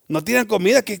 No tienen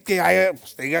comida que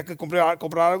tenga que comprar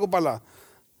algo para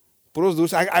puros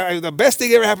dulces. The best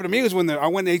thing ever happened to me was when I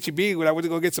went to H-E-B, when I went to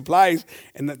go get supplies,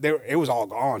 and it was all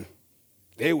gone.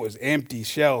 It was empty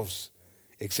shelves,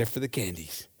 except for the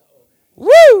candies.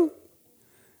 Woo!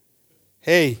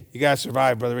 Hey, you got to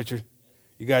survive, Brother Richard.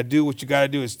 You got to do what you got to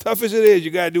do. As tough as it is,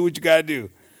 you got to do what you got to do.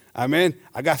 Amen.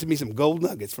 I got to me some gold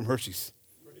nuggets from Hershey's.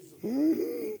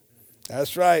 Mm-hmm.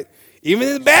 That's right. Even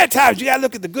in the bad times, you got to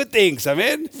look at the good things.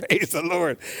 Amen. Praise the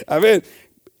Lord. Amen.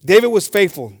 David was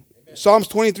faithful. Amen. Psalms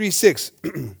 23:6.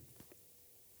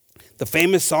 The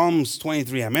famous Psalms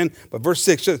 23. Amen. But verse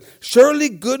 6 says, surely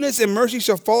goodness and mercy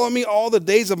shall follow me all the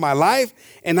days of my life,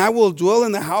 and I will dwell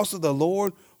in the house of the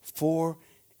Lord forever.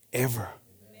 Amen.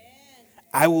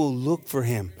 I will look for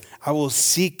him. I will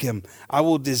seek him. I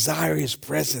will desire his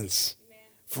presence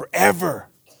forever.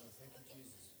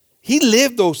 He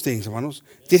lived those things, hermanos.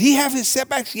 Did he have his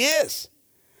setbacks? Yes.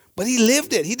 But he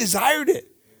lived it. He desired it.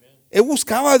 Él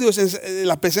buscaba a Dios,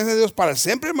 la presencia de Dios para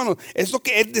siempre, hermanos. Es lo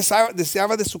que él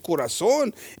deseaba de su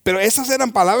corazón. Pero esas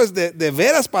eran palabras de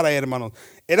veras para él, hermanos.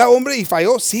 Era hombre y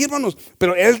falló, sí, hermanos.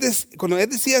 Pero cuando él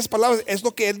decía esas palabras, es lo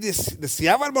que él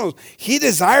deseaba, hermanos. He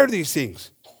desired these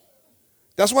things.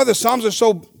 That's why the Psalms are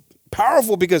so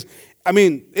powerful, because,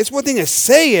 it's one thing to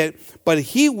say it, but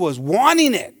he was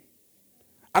wanting it.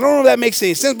 I don't know if that makes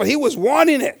any sense, but he was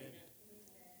wanting it.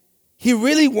 He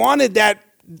really wanted that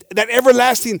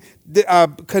everlasting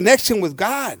connection with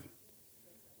God.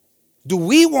 Do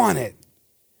we want it?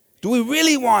 Do we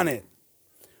really want it?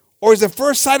 Or is the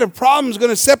first sight of problems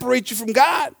going to separate you from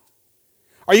God?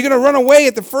 Are you going to run away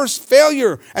at the first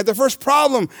failure, at the first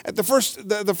problem, at the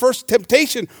first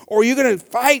temptation? Or are you going to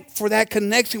fight for that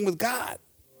connection with God?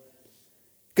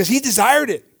 Because he desired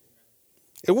it.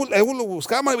 Él lo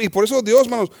buscaba, y por eso Dios,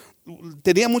 hermanos,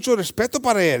 tenía mucho respeto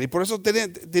para él. Y por eso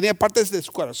tenía partes de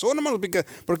su corazón, hermanos,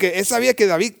 porque él sabía que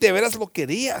David de veras lo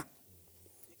quería.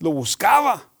 Lo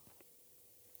buscaba.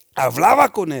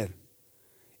 Hablaba con él.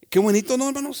 Qué bonito, ¿no,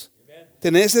 hermanos?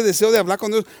 Tener ese deseo de hablar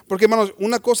con Dios. Porque, hermanos,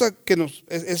 una cosa que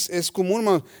es común,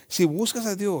 hermanos, si buscas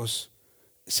a Dios,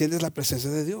 sientes la presencia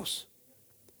de Dios.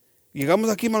 Llegamos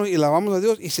aquí, hermanos, y alabamos a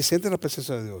Dios y se siente la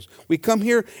presencia de Dios. We come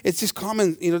here, it's just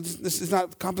common, this is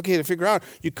not complicated to figure out.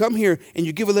 You come here and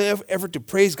you give a little effort to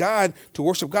praise God, to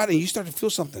worship God, and you start to feel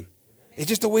something. It's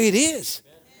just the way it is.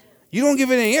 You don't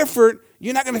give it any effort,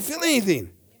 you're not going to feel anything.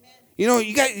 You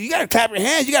got to clap your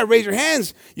hands, you got to raise your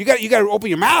hands, you got to open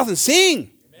your mouth and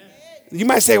sing. You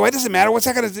might say, well, it doesn't matter. What's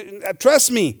that going to do? Trust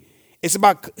me. It's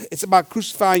about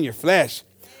crucifying your flesh.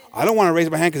 I don't want to raise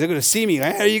my hand because they're going to see me.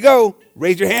 There you go.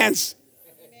 Raise your hands.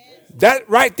 That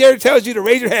right there tells you to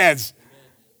raise your hands.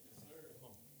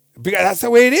 Because that's the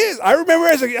way it is. I remember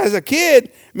as a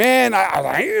kid, man,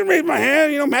 I didn't raise my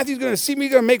hand. You know, Matthew's going to see me,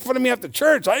 going to make fun of me after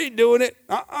church. I ain't doing it.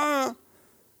 I'm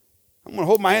going to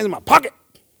hold my hands in my pocket.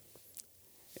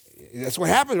 That's what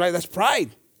happens, right? That's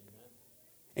pride.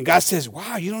 And God says,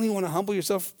 wow, you don't even want to humble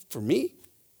yourself for me?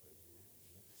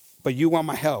 But you want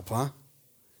my help, huh?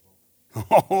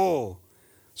 Oh,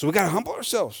 so we got to humble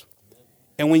ourselves.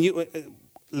 And when you,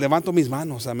 levanto mis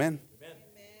manos, amen.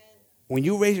 When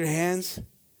you raise your hands,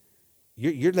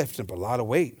 you're lifting up a lot of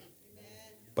weight.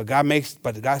 But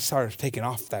God starts taking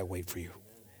off that weight for you.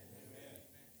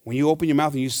 When you open your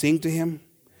mouth and you sing to him,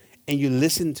 and you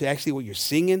listen to actually what you're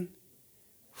singing,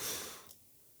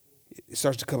 it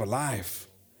starts to come alive.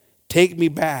 Take me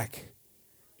back.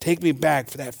 Take me back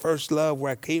for that first love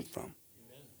where I came from.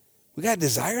 We got to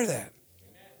desire that.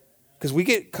 Because we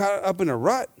get caught up in a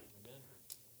rut.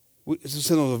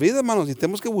 Se nos olvida, hermanos, y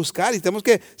tenemos que buscar, y tenemos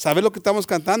que saber lo que estamos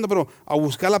cantando, pero a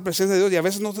buscar la presencia de Dios. Y a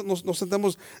veces no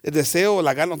sentimos el deseo,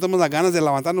 no tenemos las ganas de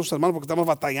levantar nuestras manos porque estamos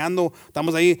batallando,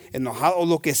 estamos ahí enojados, o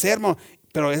lo que sea, hermano.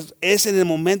 Pero es en el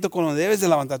momento cuando debes de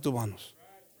levantar tus manos.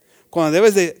 Cuando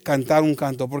debes de cantar un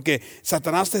canto. Porque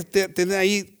Satanás te tiene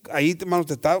ahí, hermanos,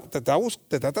 te está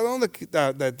tratando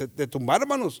de tumbar,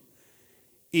 hermanos.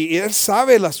 Y él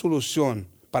sabe la solución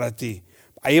para ti.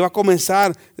 Ahí va a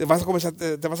comenzar, te vas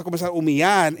a comenzar a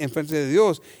humillar en frente de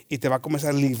Dios y te va a comenzar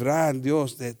a librar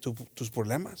Dios de tus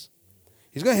problemas.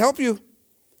 He's going to help you.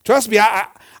 Trust me,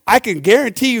 I can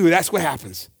guarantee you that's what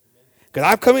happens. Because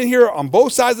I've come in here on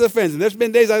both sides of the fence, and there's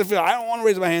been days I feel I don't want to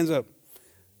raise my hands up.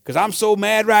 Because I'm so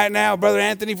mad right now, Brother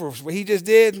Anthony, for what he just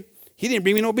did. He didn't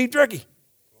bring me no beef jerky.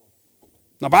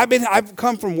 Now, if I've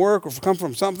come from work or come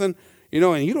from something, you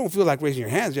know, and you don't feel like raising your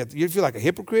hands. You feel like a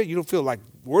hypocrite. You don't feel like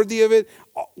worthy of it.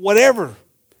 Whatever.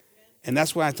 And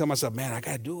that's why I tell myself, man, I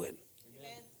got to do it.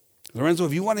 Lorenzo,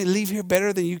 if you want to leave here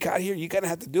better than you got here, you're going to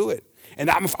have to do it. And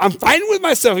I'm fighting with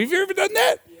myself. Have you ever done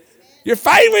that? You're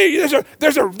fighting with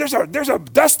it. There's a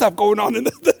dust up going on.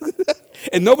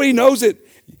 And nobody knows it.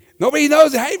 Nobody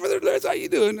knows it. Hey, Brother Lorenzo, how you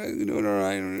doing? You doing all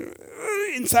right?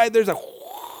 Inside there's a...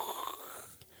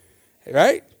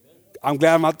 Right? I'm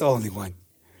glad I'm not the only one.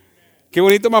 Qué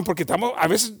bonito, man, porque estamos, a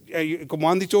veces, como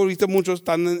han dicho ahorita muchos,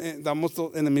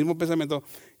 estamos en el mismo pensamiento,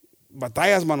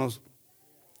 batallas, manos,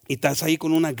 y estás ahí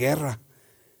con una guerra,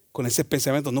 con ese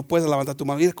pensamiento, no puedes levantar tu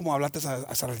mano. Mira cómo hablaste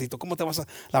hace ratito, ¿cómo te vas a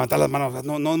levantar las manos?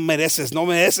 No mereces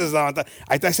levantar.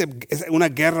 Ahí está una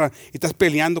guerra, y estás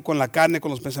peleando con la carne,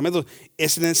 con los pensamientos.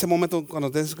 Es en ese momento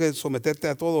cuando tienes que someterte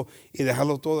a todo y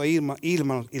dejarlo todo ahí,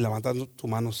 hermanos, y levantar tus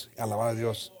manos y alabar a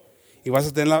Dios. Y vas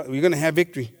a tener, you're going to have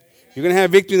victory. You're going to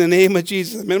have victory in the name of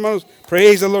Jesus. Amén, hermanos.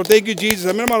 Praise the Lord. Thank you, Jesus.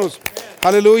 Amén, hermanos.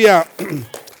 Hallelujah.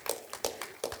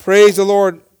 Praise the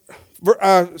Lord.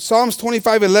 Psalms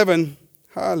 25:11.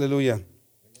 Hallelujah.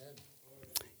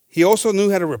 He also knew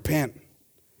how to repent.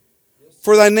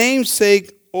 For thy name's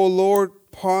sake, O Lord,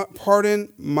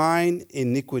 pardon mine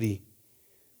iniquity,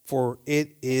 for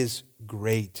it is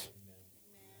great.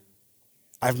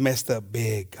 I've messed up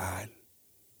big, God,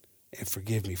 and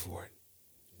forgive me for it.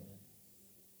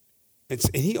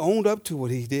 And he owned up to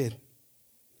what he did.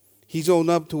 He's owned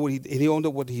up to he owned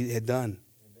up what he had done.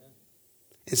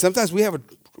 And sometimes we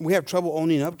have trouble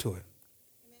owning up to it.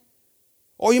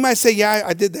 Oh, you might say, yeah,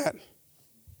 I did that.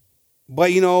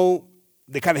 But, you know,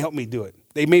 they kind of helped me do it.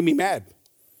 They made me mad.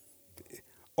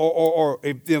 Or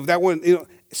if that one, you know,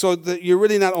 so you're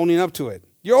really not owning up to it.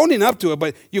 You're owning up to it,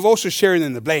 but you've also sharing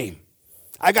in the blame.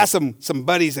 I got some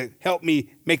buddies that helped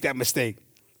me make that mistake.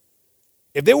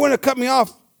 If they wouldn't have cut me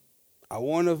off, I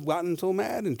wouldn't have gotten so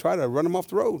mad and tried to run them off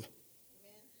the road.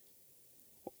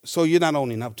 So you're not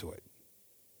owning up to it.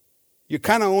 You're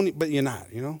kind of owning, but you're not,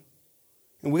 you know.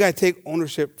 And we got to take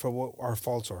ownership for what our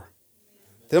faults are.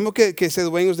 Tenemos que ser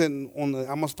dueños de donde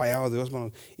hemos fallado a Dios,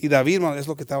 hermano. Y David, hermano, es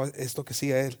lo que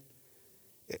hacía él.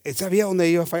 Él sabía dónde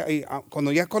iba a fallar.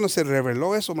 Cuando se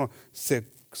reveló eso, hermano, se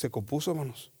compuso,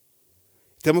 hermanos.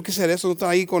 Tenemos que hacer eso, no estar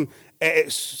ahí con,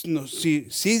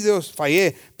 sí, Dios,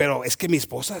 fallé, pero es que mi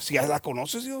esposa, si ya la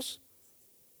conoces, Dios,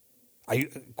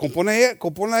 compone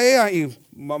a ella y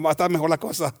va a estar mejor la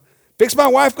cosa. Fix my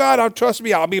wife, God, trust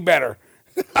me, I'll be better.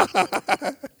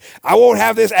 I won't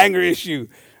have this anger issue.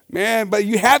 Man, but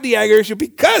you have the anger issue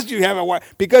because you have a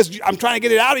wife, because I'm trying to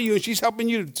get it out of you and she's helping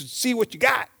you to see what you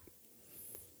got.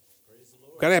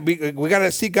 We got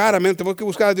to see God, amén. Tenemos que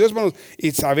buscar a Dios, hermanos, y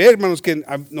saber, hermanos, que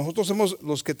nosotros somos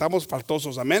los que estamos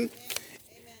faltosos, amén.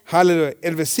 Aleluya.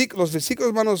 Los versículos,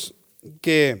 hermanos,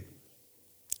 que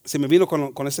Se me vino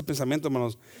con ese pensamiento,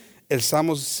 hermanos, el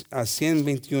Salmos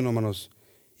 121, hermanos.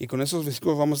 Y con esos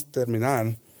versículos vamos a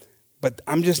terminar. But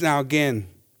I'm just now again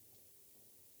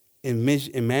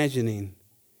imagining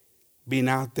being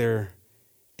out there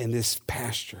in this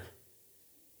pasture.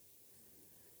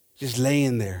 Just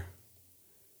laying there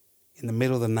in the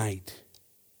middle of the night,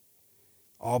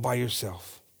 all by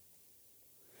yourself.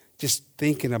 Just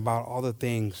thinking about all the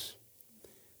things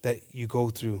that you go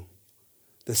through.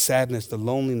 The sadness, the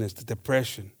loneliness, the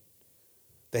depression,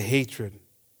 the hatred,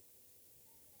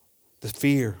 the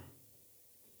fear.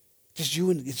 Just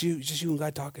you and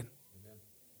God talking. Amen.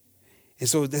 And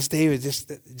so that's David,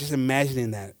 just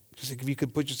imagining that. Just like if you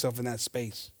could put yourself in that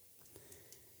space.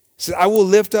 He said, I will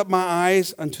lift up my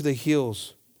eyes unto the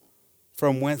hills,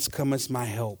 from whence cometh my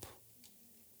help.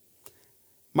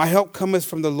 My help cometh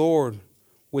from the Lord,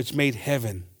 which made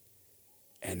heaven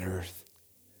and earth.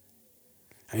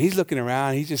 And he's looking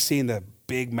around, he's just seeing the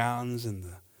big mountains and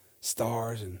the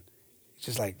stars, and he's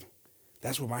just like,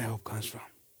 that's where my help comes from.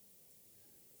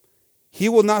 He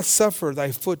will not suffer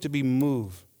thy foot to be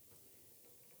moved.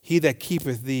 He that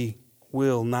keepeth thee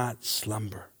will not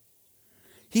slumber.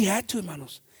 He had to,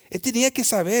 hermanos. Él tenía que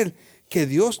saber que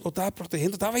Dios lo estaba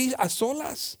protegiendo. Estaba ahí a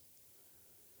solas.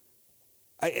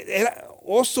 Era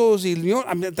osos y león.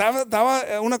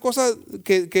 Estaba una cosa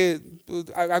que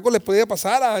algo le podía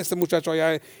pasar a este muchacho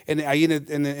allá ahí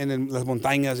en las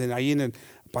montañas, ahí en el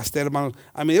pastel, hermanos.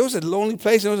 I mean, it was a lonely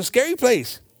place. It was a scary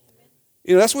place.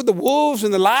 You know, that's where the wolves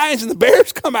and the lions and the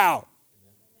bears come out.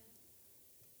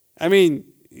 I mean,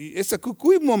 it's a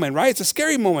cuckoo moment, right? It's a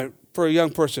scary moment for a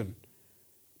young person.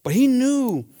 But he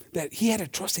knew that he had to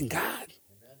trust in God.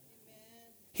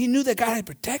 He knew that God had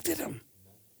protected him.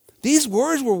 These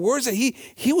words were words that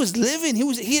he was living.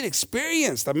 He had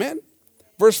experienced. Amen.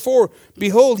 Verse 4,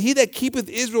 behold, he that keepeth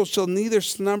Israel shall neither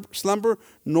slumber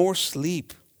nor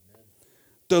sleep.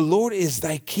 The Lord is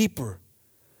thy keeper.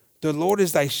 The Lord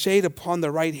is thy shade upon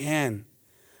the right hand.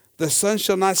 The sun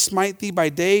shall not smite thee by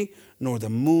day, nor the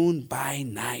moon by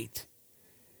night.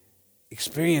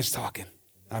 Experience talking.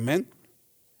 Amen.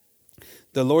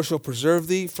 The Lord shall preserve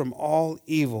thee from all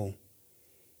evil.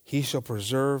 He shall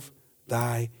preserve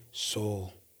thy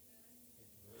soul.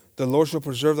 The Lord shall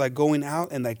preserve thy going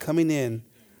out and thy coming in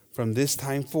from this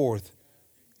time forth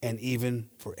and even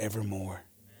forevermore.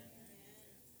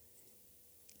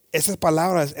 Esas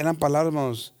palabras eran palabras,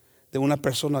 hermanos, de una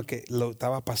persona que lo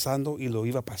estaba pasando y lo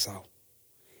iba pasado.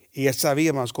 Y él sabía,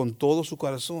 hermanos, con todo su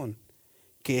corazón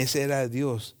que ese era el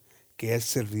Dios que él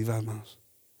servía, hermanos.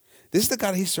 This is the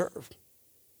God he served.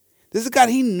 This is the God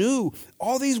he knew.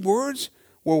 All these words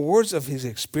were words of his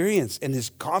experience and his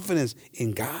confidence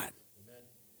in God. Amen.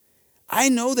 I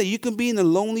know that you can be in a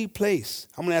lonely place.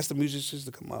 I'm going to ask the musicians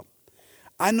to come up.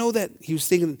 I know that he was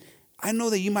thinking, I know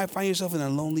that you might find yourself in a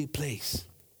lonely place,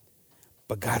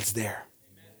 but God's there.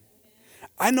 Amen.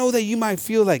 I know that you might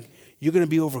feel like you're going to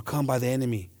be overcome by the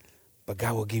enemy, but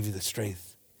God will give you the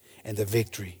strength and the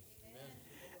victory.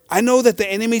 I know that the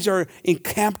enemies are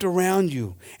encamped around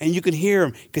you, and you can hear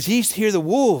them, because he used to hear the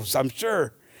wolves, I'm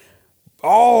sure,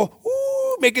 all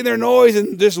making their noise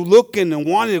and just looking and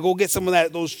wanting to go get some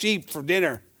of those sheep for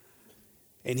dinner.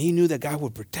 And he knew that God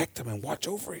would protect him and watch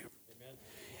over him. Amen.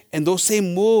 And those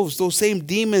same wolves, those same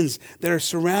demons that are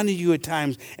surrounding you at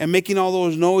times and making all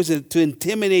those noises to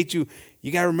intimidate you,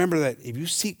 you got to remember that if you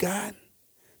seek God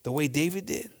the way David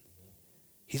did,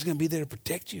 he's going to be there to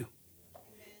protect you.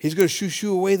 He's going to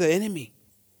shoo away the enemy.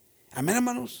 Amen,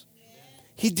 hermanos.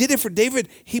 He did it for David.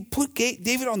 He put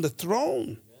David on the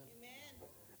throne.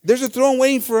 There's a throne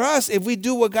waiting for us if we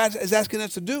do what God is asking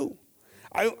us to do.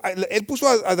 Él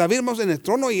puso a David, hermanos, en el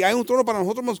trono, y hay un trono para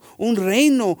nosotros, hermanos, un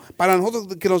reino para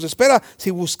nosotros que nos espera si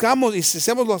buscamos y si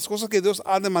hacemos las cosas que Dios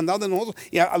ha demandado de nosotros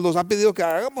y nos ha pedido que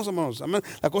hagamos, hermanos. Amén.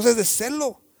 La cosa es de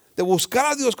hacerlo, de buscar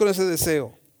a Dios con ese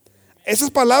deseo.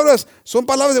 Esas palabras son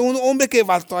palabras de un hombre que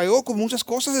batalló con muchas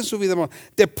cosas en su vida.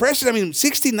 Depression, I mean,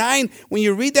 69, when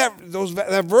you read that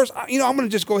verse, I'm going to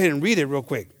just go ahead and read it real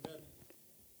quick.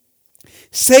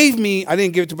 Save me, I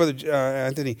didn't give it to Brother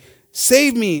Anthony.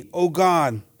 Save me, O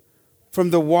God, from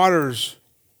the waters,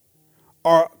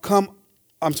 or come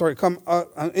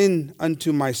in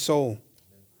unto my soul.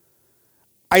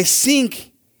 I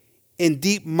sink in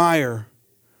deep mire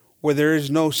where there is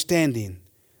no standing.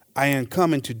 I am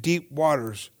come into deep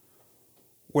waters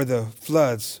where the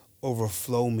floods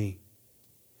overflow me.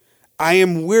 I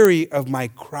am weary of my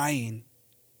crying.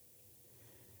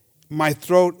 My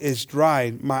throat is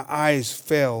dried, my eyes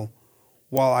fail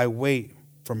while I wait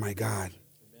for my God.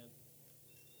 Amen.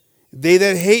 They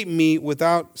that hate me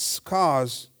without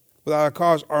a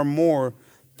cause are more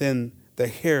than the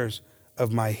hairs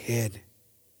of my head.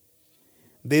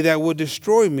 They that would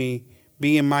destroy me,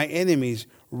 being my enemies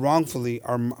wrongfully,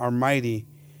 are mighty.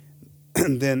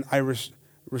 Then I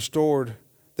restored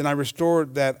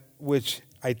that which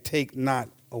I take not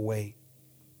away.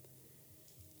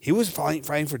 He was fighting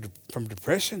from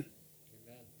depression.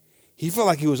 He felt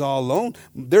like he was all alone.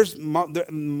 There's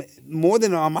more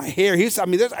than on my hair.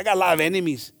 I got a lot of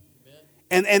enemies.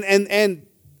 And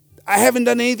I haven't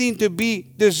done anything to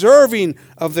be deserving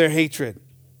of their hatred.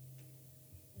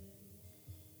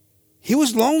 He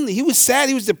was lonely. He was sad.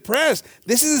 He was depressed.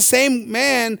 This is the same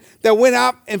man that went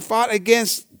out and fought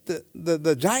against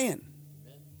the giant.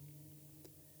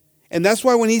 And that's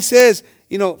why when he says,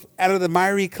 out of the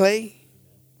miry clay,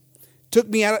 took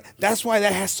me out. That's why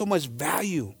that has so much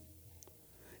value.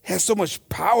 It has so much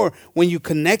power when you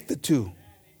connect the two.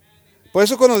 Por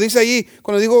eso cuando dice allí,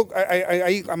 cuando digo,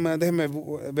 ahí, déjenme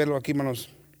verlo aquí, hermanos.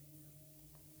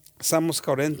 Salmos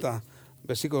 40,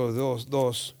 versículo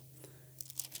 2.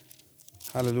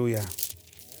 Hallelujah.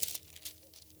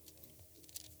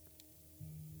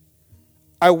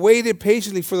 I waited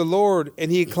patiently for the Lord,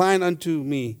 and he inclined unto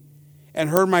me and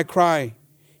heard my cry.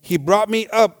 He brought me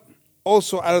up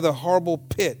also out of the horrible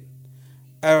pit,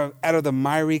 out of the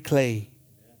miry clay,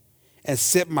 and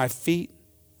set my feet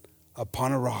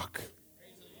upon a rock,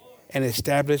 and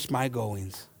established my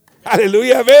goings.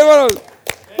 Hallelujah.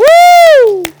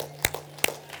 Woo!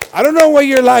 I don't know where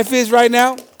your life is right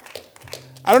now.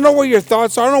 I don't know what your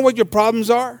thoughts are. I don't know what your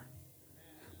problems are.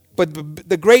 But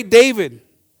the great David,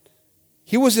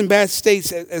 he was in bad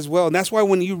states as well. And that's why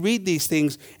when you read these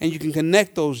things and you can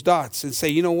connect those dots and say,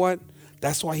 you know what?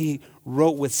 That's why he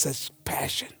wrote with such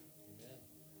passion.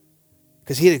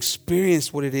 Because he had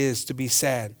experienced what it is to be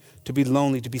sad, to be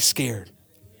lonely, to be scared.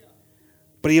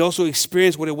 But he also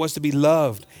experienced what it was to be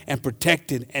loved and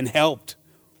protected and helped.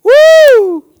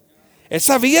 ¡Woo! Él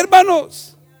sabía,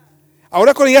 hermanos.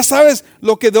 Ahora cuando ya sabes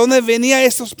de dónde venían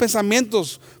estos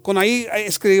pensamientos, cuando ahí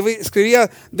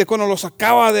escribía de cuando lo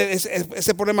sacaba de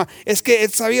ese problema, es que él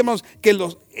sabíamos que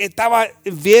estaba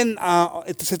bien,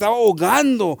 se estaba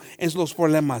ahogando en los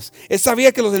problemas. Él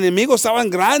sabía que los enemigos estaban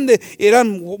grandes,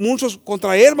 eran muchos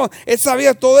contra él. Él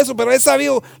sabía todo eso, pero él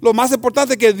sabía lo más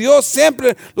importante, que Dios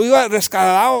siempre lo iba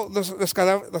rescatado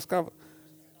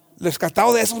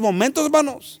de esos momentos,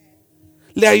 hermanos.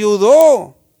 Le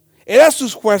ayudó. Era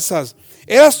sus fuerzas,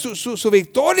 era su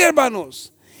victoria,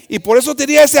 hermanos. Y por eso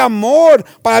tenía ese amor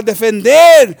para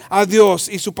defender a Dios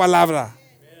y su palabra.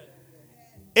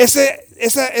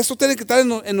 Eso tiene que estar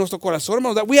en nuestro corazón,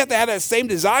 hermanos. That we have to have that same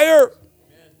desire.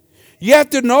 You have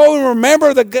to know and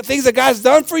remember the good things that God's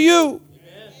done for you.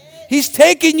 He's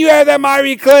taken you out of that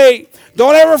miry clay.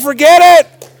 Don't ever forget it.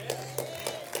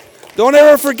 Don't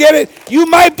ever forget it. You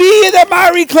might be in that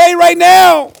miry clay right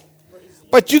now.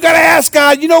 But you got to ask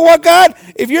God, you know what, God?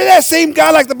 If you're that same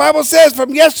God like the Bible says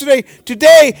from yesterday,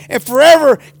 today, and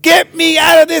forever, get me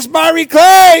out of this miry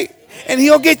clay. And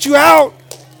he'll get you out.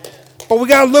 But we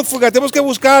got to look for God. Tenemos que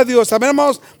buscar a Dios. Amén,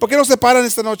 hermanos. ¿Por qué no se paran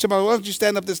esta noche, hermanos? Why don't you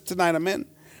stand up tonight? Amen.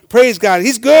 Praise God.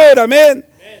 He's good. Amen.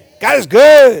 God is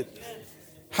good.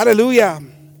 Hallelujah.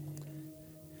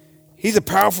 He's a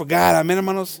powerful God. Amen,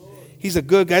 hermanos. He's a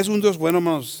good God. Es un Dios bueno,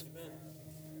 hermanos.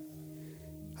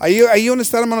 Ahí donde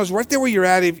están, hermanos, right there where you're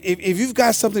at, if you've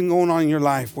got something going on in your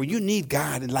life where you need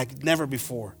God like never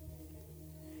before,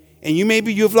 and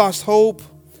you've lost hope,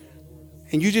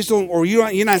 and you just don't, or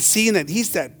you're not seeing that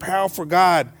He's that powerful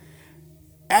God,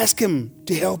 ask Him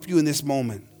to help you in this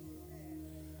moment.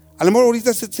 A lo mejor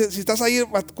ahorita si estás ahí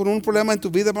con un problema en tu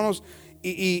vida, hermanos,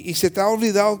 y se te ha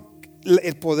olvidado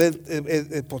el poder,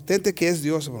 el potente que es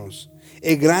Dios, hermanos,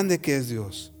 el grande que es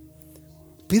Dios.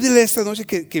 Pídele esta noche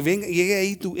que venga, llegue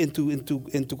ahí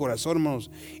en tu corazón, hermanos,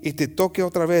 y te toque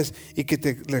otra vez y que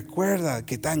te recuerda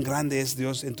que tan grande es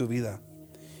Dios en tu vida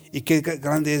y que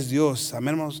grande es Dios,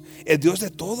 amén, hermanos, el Dios de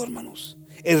todo, hermanos,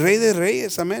 el Rey de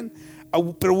Reyes, amén,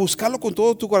 pero buscarlo con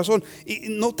todo tu corazón y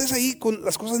no estés ahí con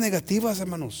las cosas negativas,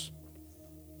 hermanos.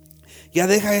 Ya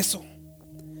deja eso.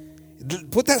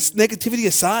 Put that negativity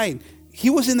aside. He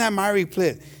was in that miry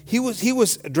pit. He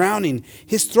was drowning.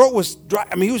 His throat was dry.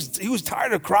 I mean, he was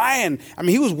tired of crying. I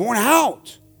mean, he was worn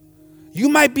out. You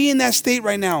might be in that state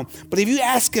right now, but if you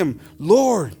ask Him,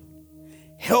 Lord,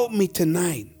 help me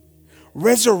tonight.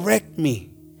 Resurrect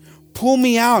me. Pull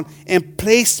me out and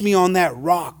place me on that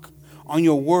rock, on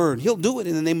your word. He'll do it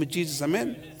in the name of Jesus.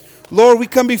 Amen. Lord, we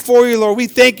come before you, Lord. We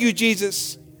thank you,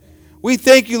 Jesus. We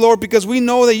thank you, Lord, because we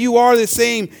know that you are the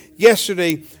same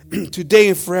yesterday, today,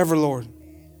 and forever, Lord.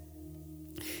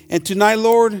 And tonight,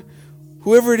 Lord,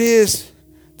 whoever it is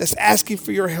that's asking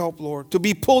for your help, Lord, to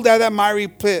be pulled out of that miry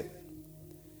pit,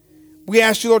 We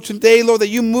ask you, Lord, today, Lord, that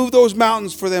you move those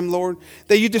mountains for them, Lord.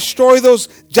 That you destroy those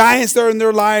giants that are in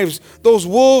their lives, those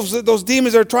wolves, those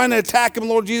demons that are trying to attack them,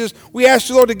 Lord Jesus. We ask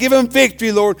you, Lord, to give them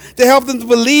victory, Lord. To help them to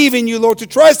believe in you, Lord. To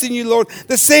trust in you, Lord.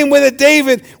 The same way that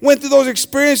David went through those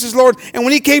experiences, Lord. And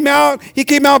when he came out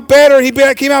better. He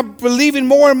came out believing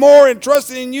more and more and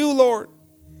trusting in you, Lord.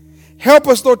 Help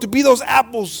us, Lord, to be those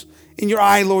apples in your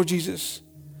eye, Lord Jesus.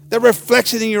 That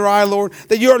reflection in your eye, Lord,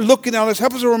 that you are looking at us.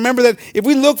 Help us to remember that if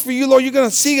we look for you, Lord, you're going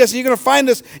to see us and you're going to find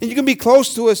us and you're going to be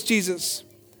close to us, Jesus.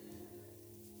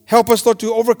 Help us, Lord,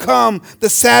 to overcome the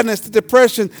sadness, the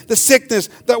depression, the sickness,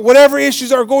 that whatever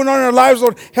issues are going on in our lives,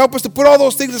 Lord, help us to put all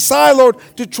those things aside, Lord,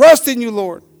 to trust in you,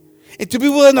 Lord, and to be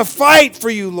willing to fight for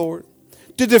you, Lord,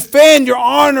 to defend your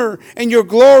honor and your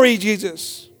glory,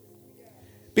 Jesus.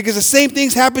 Because the same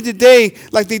things happen today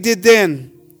like they did then.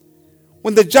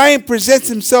 When the giant presents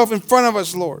himself in front of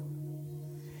us, Lord,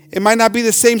 it might not be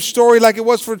the same story like it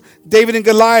was for David and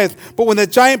Goliath, but when the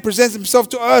giant presents himself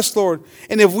to us, Lord,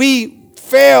 and if we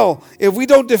fail, if we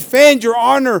don't defend your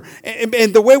honor,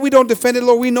 and the way we don't defend it,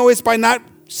 Lord, we know it's by not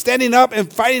standing up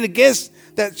and fighting against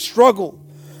that struggle,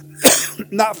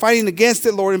 not fighting against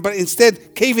it, Lord, but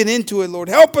instead caving into it, Lord.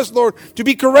 Help us, Lord, to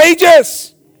be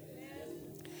courageous.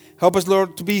 Help us,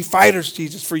 Lord, to be fighters,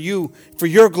 Jesus, for you, for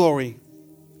your glory.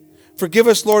 Forgive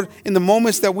us, Lord, in the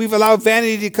moments that we've allowed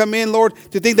vanity to come in, Lord,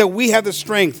 to think that we have the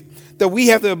strength, that we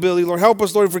have the ability. Lord, help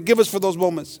us, Lord, and forgive us for those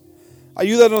moments.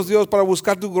 Ayúdanos, Dios, para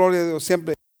buscar tu gloria, Dios,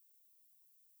 siempre.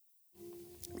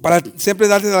 Para siempre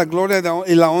darte la gloria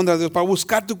y la honra, Dios, para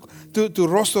buscar tu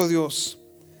rostro, Dios.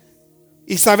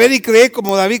 Y saber y creer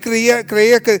como David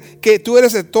creía que tú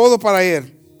eres el todo para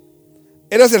él.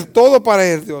 Eras el todo para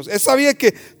él, Dios. Él sabía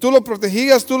que tú lo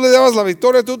protegías, tú le dabas la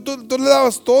victoria, tú le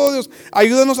dabas todo, Dios.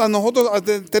 Ayúdanos a nosotros a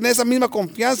tener esa misma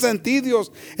confianza en ti, Dios.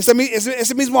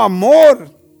 Ese mismo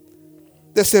amor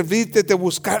de servirte, de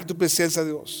buscar tu presencia,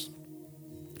 Dios.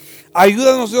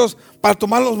 Ayúdanos, Dios, para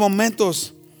tomar los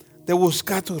momentos de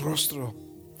buscar tu rostro.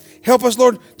 Help us,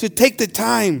 Lord, to take the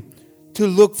time to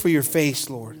look for your face,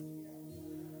 Lord.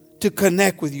 To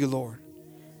connect with you, Lord.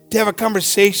 To have a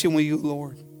conversation with you,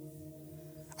 Lord.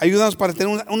 Ayúdanos para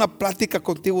tener una plática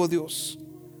contigo, Dios.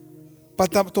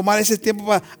 Para tomar ese tiempo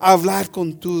para hablar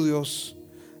con tu Dios.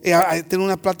 Y tener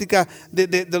una plática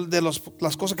de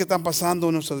las cosas que están pasando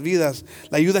en nuestras vidas.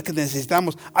 La ayuda que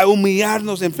necesitamos. A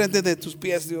humillarnos en frente de tus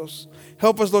pies, Dios.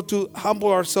 Help us, Lord, to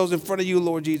humble ourselves in front of you,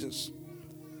 Lord Jesus.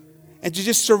 And to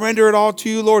just surrender it all to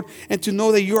you, Lord. And to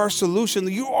know that you are our solution.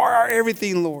 You are our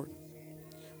everything, Lord.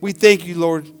 We thank you,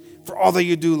 Lord, for all that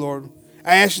you do, Lord.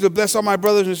 I ask you to bless all my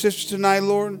brothers and sisters tonight,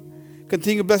 Lord.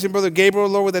 Continue blessing Brother Gabriel,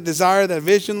 Lord, with that desire, that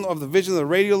vision of the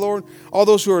radio, Lord. All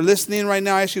those who are listening right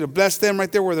now, I ask you to bless them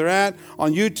right there where they're at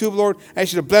on YouTube, Lord. I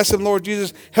ask you to bless them, Lord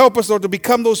Jesus. Help us, Lord, to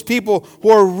become those people who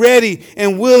are ready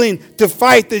and willing to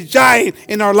fight the giant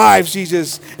in our lives,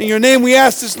 Jesus. In your name we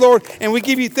ask this, Lord, and we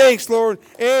give you thanks, Lord.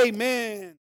 Amen.